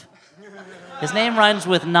LaRuff. His name rhymes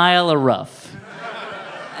with Niall LaRuff.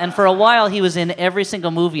 And for a while he was in every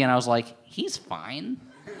single movie, and I was like, he's fine.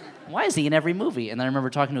 Why is he in every movie? And then I remember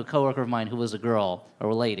talking to a coworker of mine who was a girl or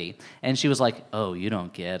a lady, and she was like, "Oh, you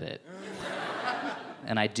don't get it,"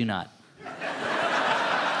 and I do not.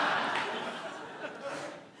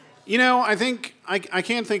 You know, I think I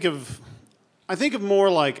can't think of. I think of more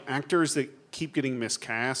like actors that keep getting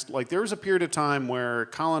miscast. Like there was a period of time where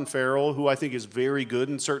Colin Farrell, who I think is very good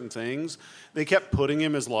in certain things, they kept putting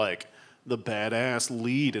him as like the badass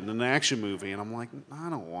lead in an action movie, and I'm like, I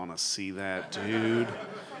don't want to see that, dude.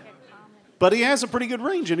 But he has a pretty good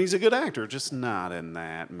range, and he's a good actor, just not in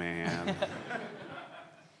that, man.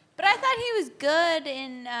 But I thought he was good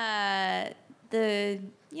in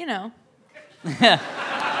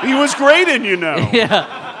He was great in,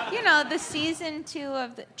 Yeah. The season 2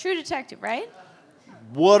 of the True Detective, right?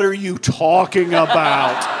 What are you talking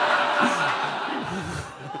about?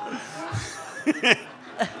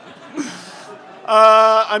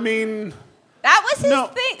 I mean... That was his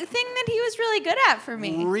thing that he was really good at for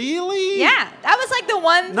me. Really? Yeah, that was like the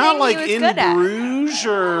one Not thing like he was in good at. Bruges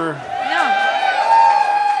or...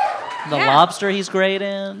 The Lobster he's great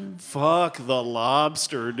in. Fuck the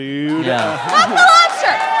Lobster, dude. Yeah. Fuck the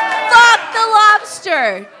Lobster! Fuck the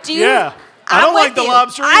Lobster! Dude, Yeah. I don't like the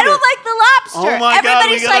Lobster I either. don't like the Lobster. Oh my God,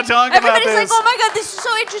 we gotta talk about everybody's this. like, oh my God, this is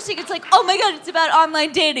so interesting. It's like, oh my God, it's about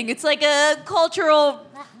online dating. It's like a cultural,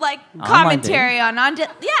 commentary on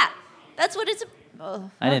yeah, that's what it's.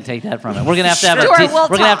 Oh. I didn't take that from it. We're gonna have to have Sure, we're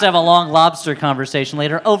gonna have to have a long lobster conversation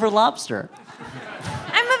later over lobster.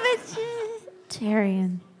 I'm a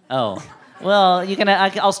vegetarian. Oh, well,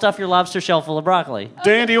 I'll stuff your lobster shell full of broccoli.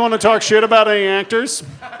 Dan, do you want to talk shit about any actors?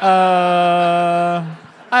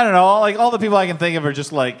 I don't know. Like all the people I can think of are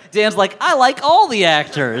just like Dan's like, I like all the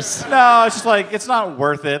actors. No, it's just like it's not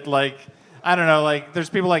worth it. Like I don't know. Like there's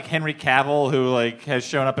people like Henry Cavill who like has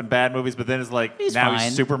shown up in bad movies, but then is like He's now fine.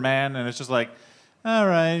 he's Superman, and it's just like, all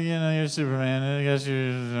right, you're Superman. I guess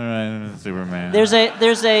you're all right, Superman. There's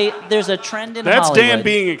a trend in That's Hollywood. Dan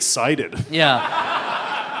being excited. Yeah.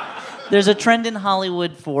 There's a trend in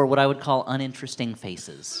Hollywood for what I would call uninteresting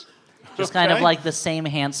faces. Just kind of Okay. like the same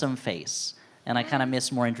handsome face. And I kind of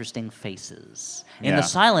miss more interesting faces. In Yeah. the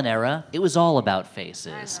silent era, it was all about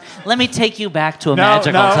faces. Let me take you back to a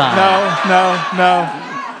magical time. No.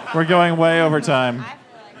 We're going way over time.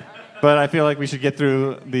 But I feel like we should get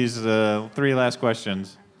through these 3 last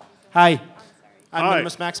questions. Hi, I'm Hi.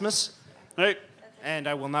 Minimus Maximus. Hey. And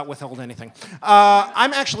I will not withhold anything.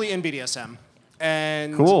 I'm actually in BDSM.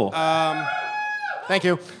 And Cool. Thank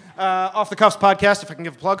you. Off the Cuffs podcast, if I can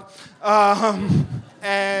give a plug.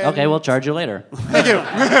 And Okay, we'll charge you later. Thank you.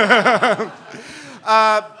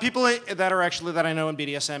 People that I know in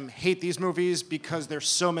BDSM hate these movies because they're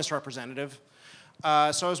so misrepresentative. So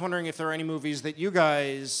I was wondering if there are any movies that you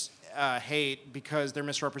guys hate because they're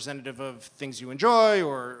misrepresentative of things you enjoy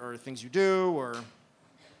or things you do or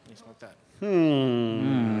things like that.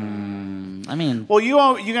 I mean, Well,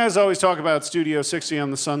 you guys always talk about Studio 60 on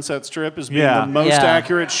the Sunset Strip as being Yeah. the most Yeah.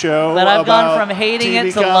 accurate show. But I've gone about from hating TV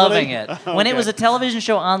it to comedy. loving it. When it Okay. was a television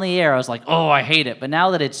show on the air, I was like, oh, I hate it. But now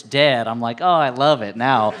that it's dead, I'm like, oh, I love it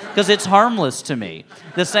now. Because it's harmless to me.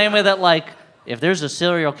 The same way that, like, if there's a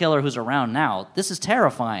serial killer who's around now, this is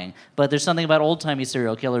terrifying. But there's something about old-timey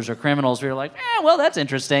serial killers or criminals where you're like, well, that's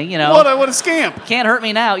interesting, you know. What a scamp. Can't hurt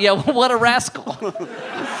me now. Yeah, what a rascal.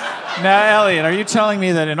 Now, Elliot, are you telling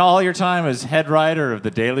me that in all your time as head writer of The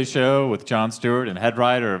Daily Show with Jon Stewart and head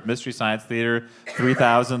writer of Mystery Science Theater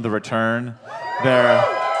 3000 The Return,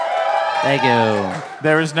 Thank you.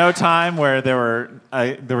 There was no time where there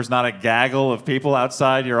was not a gaggle of people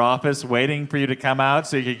outside your office waiting for you to come out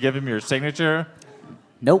so you could give them your signature?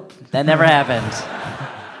 Nope, that never happened.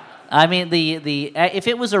 I mean, if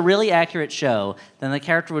it was a really accurate show, then the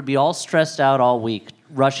character would be all stressed out all week,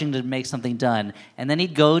 rushing to make something done, and then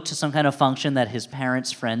he'd go to some kind of function that his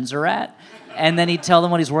parents' friends are at, and then he'd tell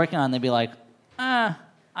them what he's working on, and they'd be like, I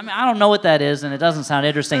don't know what that is, and it doesn't sound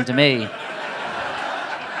interesting to me.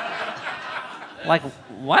 Like,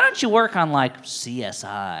 why don't you work on, like,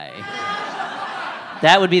 CSI?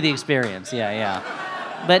 That would be the experience, yeah.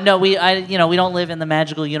 But no, we don't live in the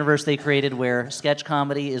magical universe they created where sketch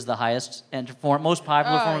comedy is the highest and most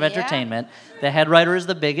popular form of entertainment. The head writer is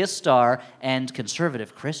the biggest star, and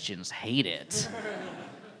conservative Christians hate it.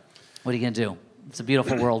 What are you going to do? It's a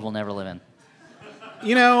beautiful world we'll never live in.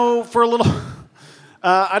 You know, for a little...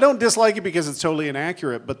 I don't dislike it because it's totally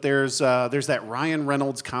inaccurate, but there's that Ryan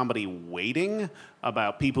Reynolds comedy Waiting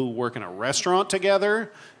about people who work in a restaurant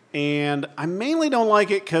together. And I mainly don't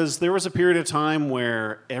like it because there was a period of time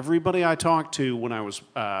where everybody I talked to when I was,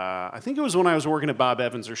 I think it was when I was working at Bob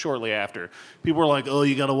Evans or shortly after, people were like, oh,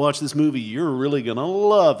 you got to watch this movie. You're really going to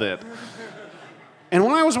love it. And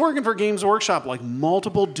when I was working for Games Workshop, like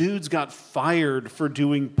multiple dudes got fired for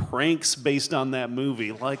doing pranks based on that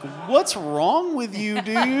movie. Like, what's wrong with you,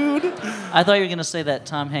 dude? I thought you were going to say that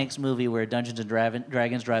Tom Hanks movie where Dungeons and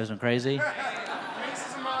Dragons drives him crazy.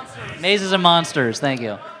 Mazes and Monsters, thank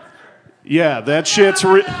you. Yeah, that shit's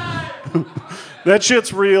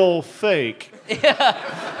real fake.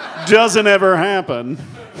 Yeah. Doesn't ever happen.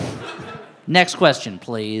 Next question,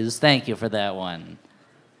 please. Thank you for that one.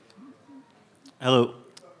 Hello.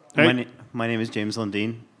 Hey. My name is James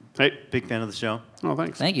Lundeen. Hey. Big fan of the show. Oh,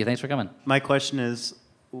 thanks. Thank you. Thanks for coming. My question is,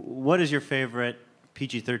 what is your favorite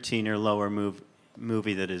PG-13 or lower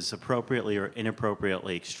movie that is appropriately or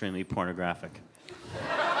inappropriately extremely pornographic?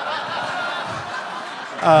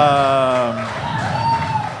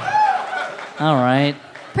 All right.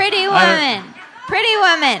 Pretty Woman. Pretty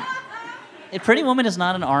Woman. Pretty Woman is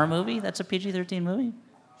not an R movie. That's a PG-13 movie.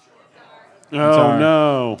 Oh,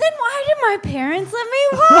 no. Then why did my parents let me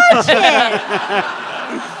watch it?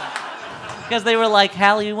 Because they were like,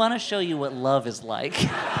 Hallie, we want to show you what love is like.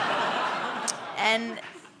 And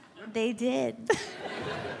they did.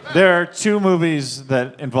 There are two movies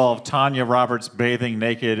that involve Tanya Roberts bathing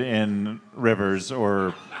naked in rivers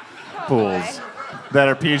or pools that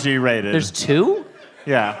are PG rated. There's two?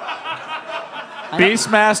 Yeah.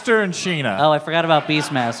 Beastmaster and Sheena. Oh, I forgot about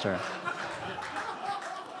Beastmaster.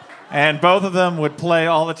 And both of them would play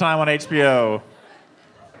all the time on HBO.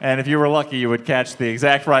 And if you were lucky, you would catch the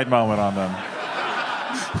exact right moment on them.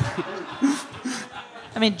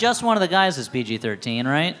 I mean, just one of the guys is PG-13,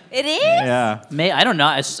 right? It is? Yeah. I don't know.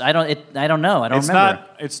 I don't know. I don't remember.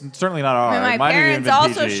 It's certainly not R. I mean, It my might have even parents been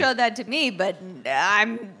also PG. showed that to me, but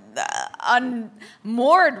I'm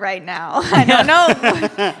unmoored right now. I don't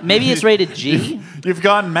know. Maybe it's rated G. You've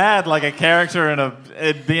gone mad like a character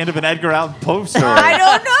at the end of an Edgar Allan Poe story. I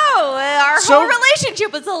don't know. Our whole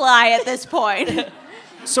relationship is a lie at this point.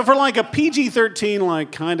 So for like a PG-13,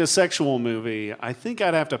 like kind of sexual movie, I think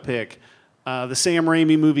I'd have to pick the Sam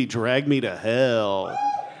Raimi movie Drag Me to Hell.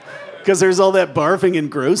 Because there's all that barfing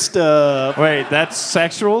and gross stuff. Wait, that's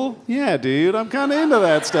sexual? Yeah, dude. I'm kind of into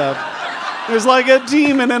that stuff. There's like a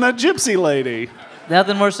demon and a gypsy lady.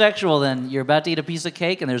 Nothing more sexual than you're about to eat a piece of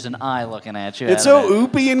cake and there's an eye looking at you. It's out of so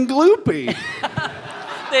oopy and gloopy.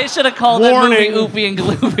 They should have called Warning. that movie Oopie and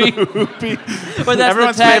Gloopy. Oopy. Or that's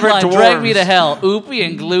Everyone's the favorite tagline, Drag Me dwarves. to Hell, Oopie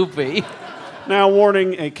and Gloopy. Now,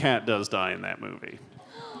 warning, a cat does die in that movie.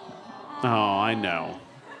 Oh, I know.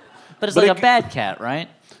 But it's But like a bad cat, right?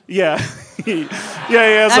 Yeah. He has I mean,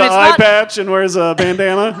 an it's eye not- patch and wears a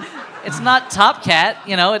bandana. It's not Top Cat,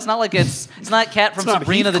 it's not like it's not Cat from It's not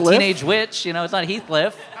Sabrina the Heathcliff. Teenage Witch, it's not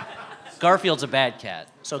Heathcliff. Garfield's a bad cat,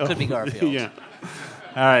 so it could be Garfield. Yeah.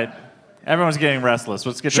 All right. Everyone's getting restless.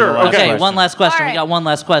 Let's get Sure, to the last Okay, question. one last question. All right. We got one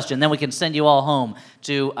last question. Then we can send you all home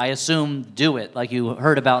to, I assume, Do It, like you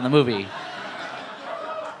heard about in the movie.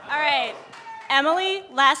 All right. Emily,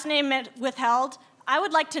 last name withheld. I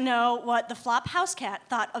would like to know what the Flop House Cat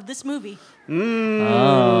thought of this movie.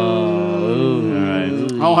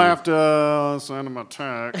 I'll have to send him a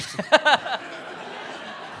text.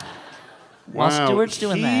 While Stuart's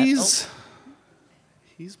doing that.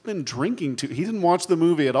 He's been drinking too. He didn't watch the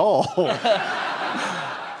movie at all.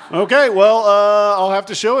 Okay, well, I'll have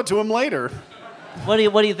to show it to him later. What do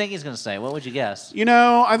you think he's going to say? What would you guess?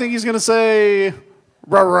 I think he's going to say,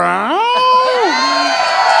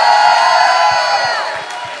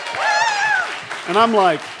 And I'm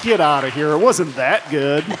like, get out of here. It wasn't that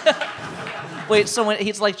good. Wait, so when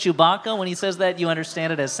he's like Chewbacca, when he says that, you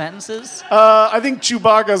understand it as sentences? I think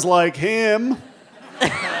Chewbacca's like him.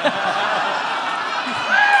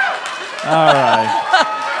 All right.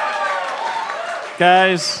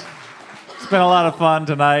 Guys, it's been a lot of fun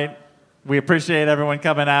tonight. We appreciate everyone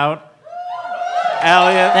coming out.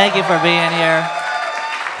 Elliot. Thank you for being here.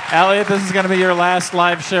 Elliot, this is going to be your last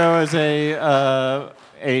live show as a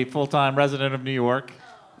full-time resident of New York.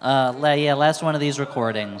 Yeah, last one of these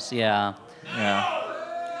recordings, yeah. Yeah.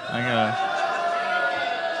 I'm gonna...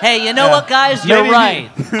 Hey, you know what, guys? You're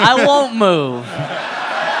right. I won't move.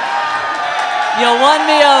 You won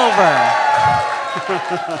me over.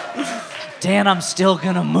 Dan, I'm still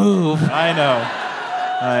gonna move. I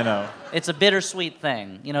know. It's a bittersweet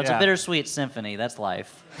thing. You know, it's a bittersweet symphony. That's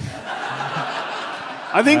life.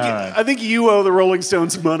 I think you owe the Rolling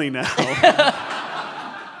Stones money now.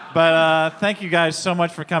 But thank you guys so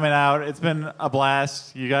much for coming out. It's been a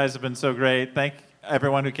blast. You guys have been so great. Thank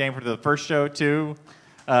everyone who came for the first show, too.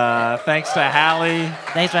 Thanks to Hallie.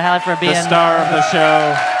 Thanks for Hallie for being the star of the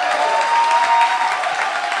show.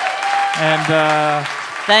 And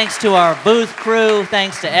thanks to our booth crew.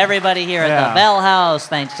 Thanks to everybody here at the Bell House.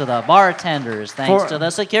 Thanks to the bartenders. Thanks to the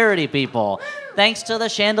security people. Thanks to the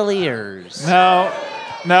chandeliers. No,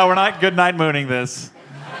 we're not good night mooning this.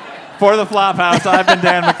 For the Flophouse, I've been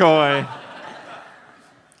Dan McCoy.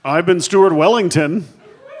 I've been Stuart Wellington.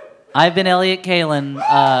 I've been Elliot Kalin,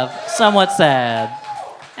 somewhat sad.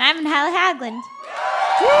 I'm in Hallie Hagland.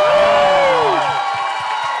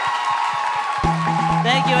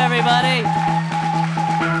 Thank you, everybody.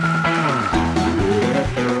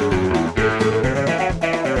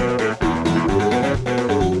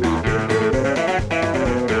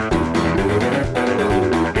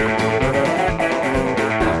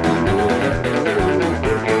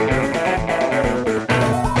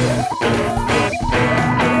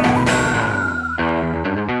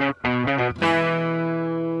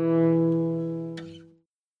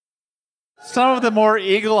 Some of the more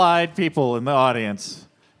eagle-eyed people in the audience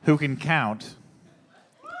who can count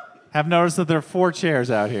have noticed that there are 4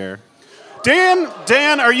 chairs out here.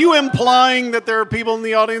 Dan, are you implying that there are people in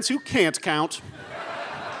the audience who can't count?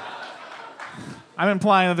 I'm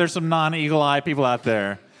implying that there's some non-eagle-eyed people out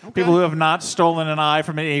there. Okay. People who have not stolen an eye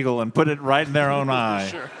from an eagle and put it right in their own eye.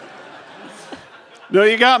 Sure. No,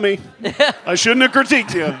 you got me. I shouldn't have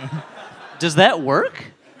critiqued you. Does that work?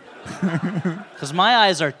 Because my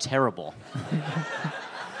eyes are terrible.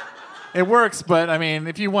 It works, but I mean,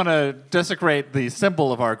 if you want to desecrate the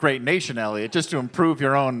symbol of our great nation, Elliot, just to improve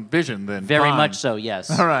your own vision, then Very fine. much so,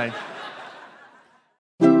 yes. All right.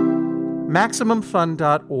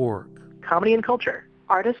 MaximumFun.org. Comedy and culture.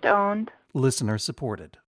 Artist owned. Listener supported.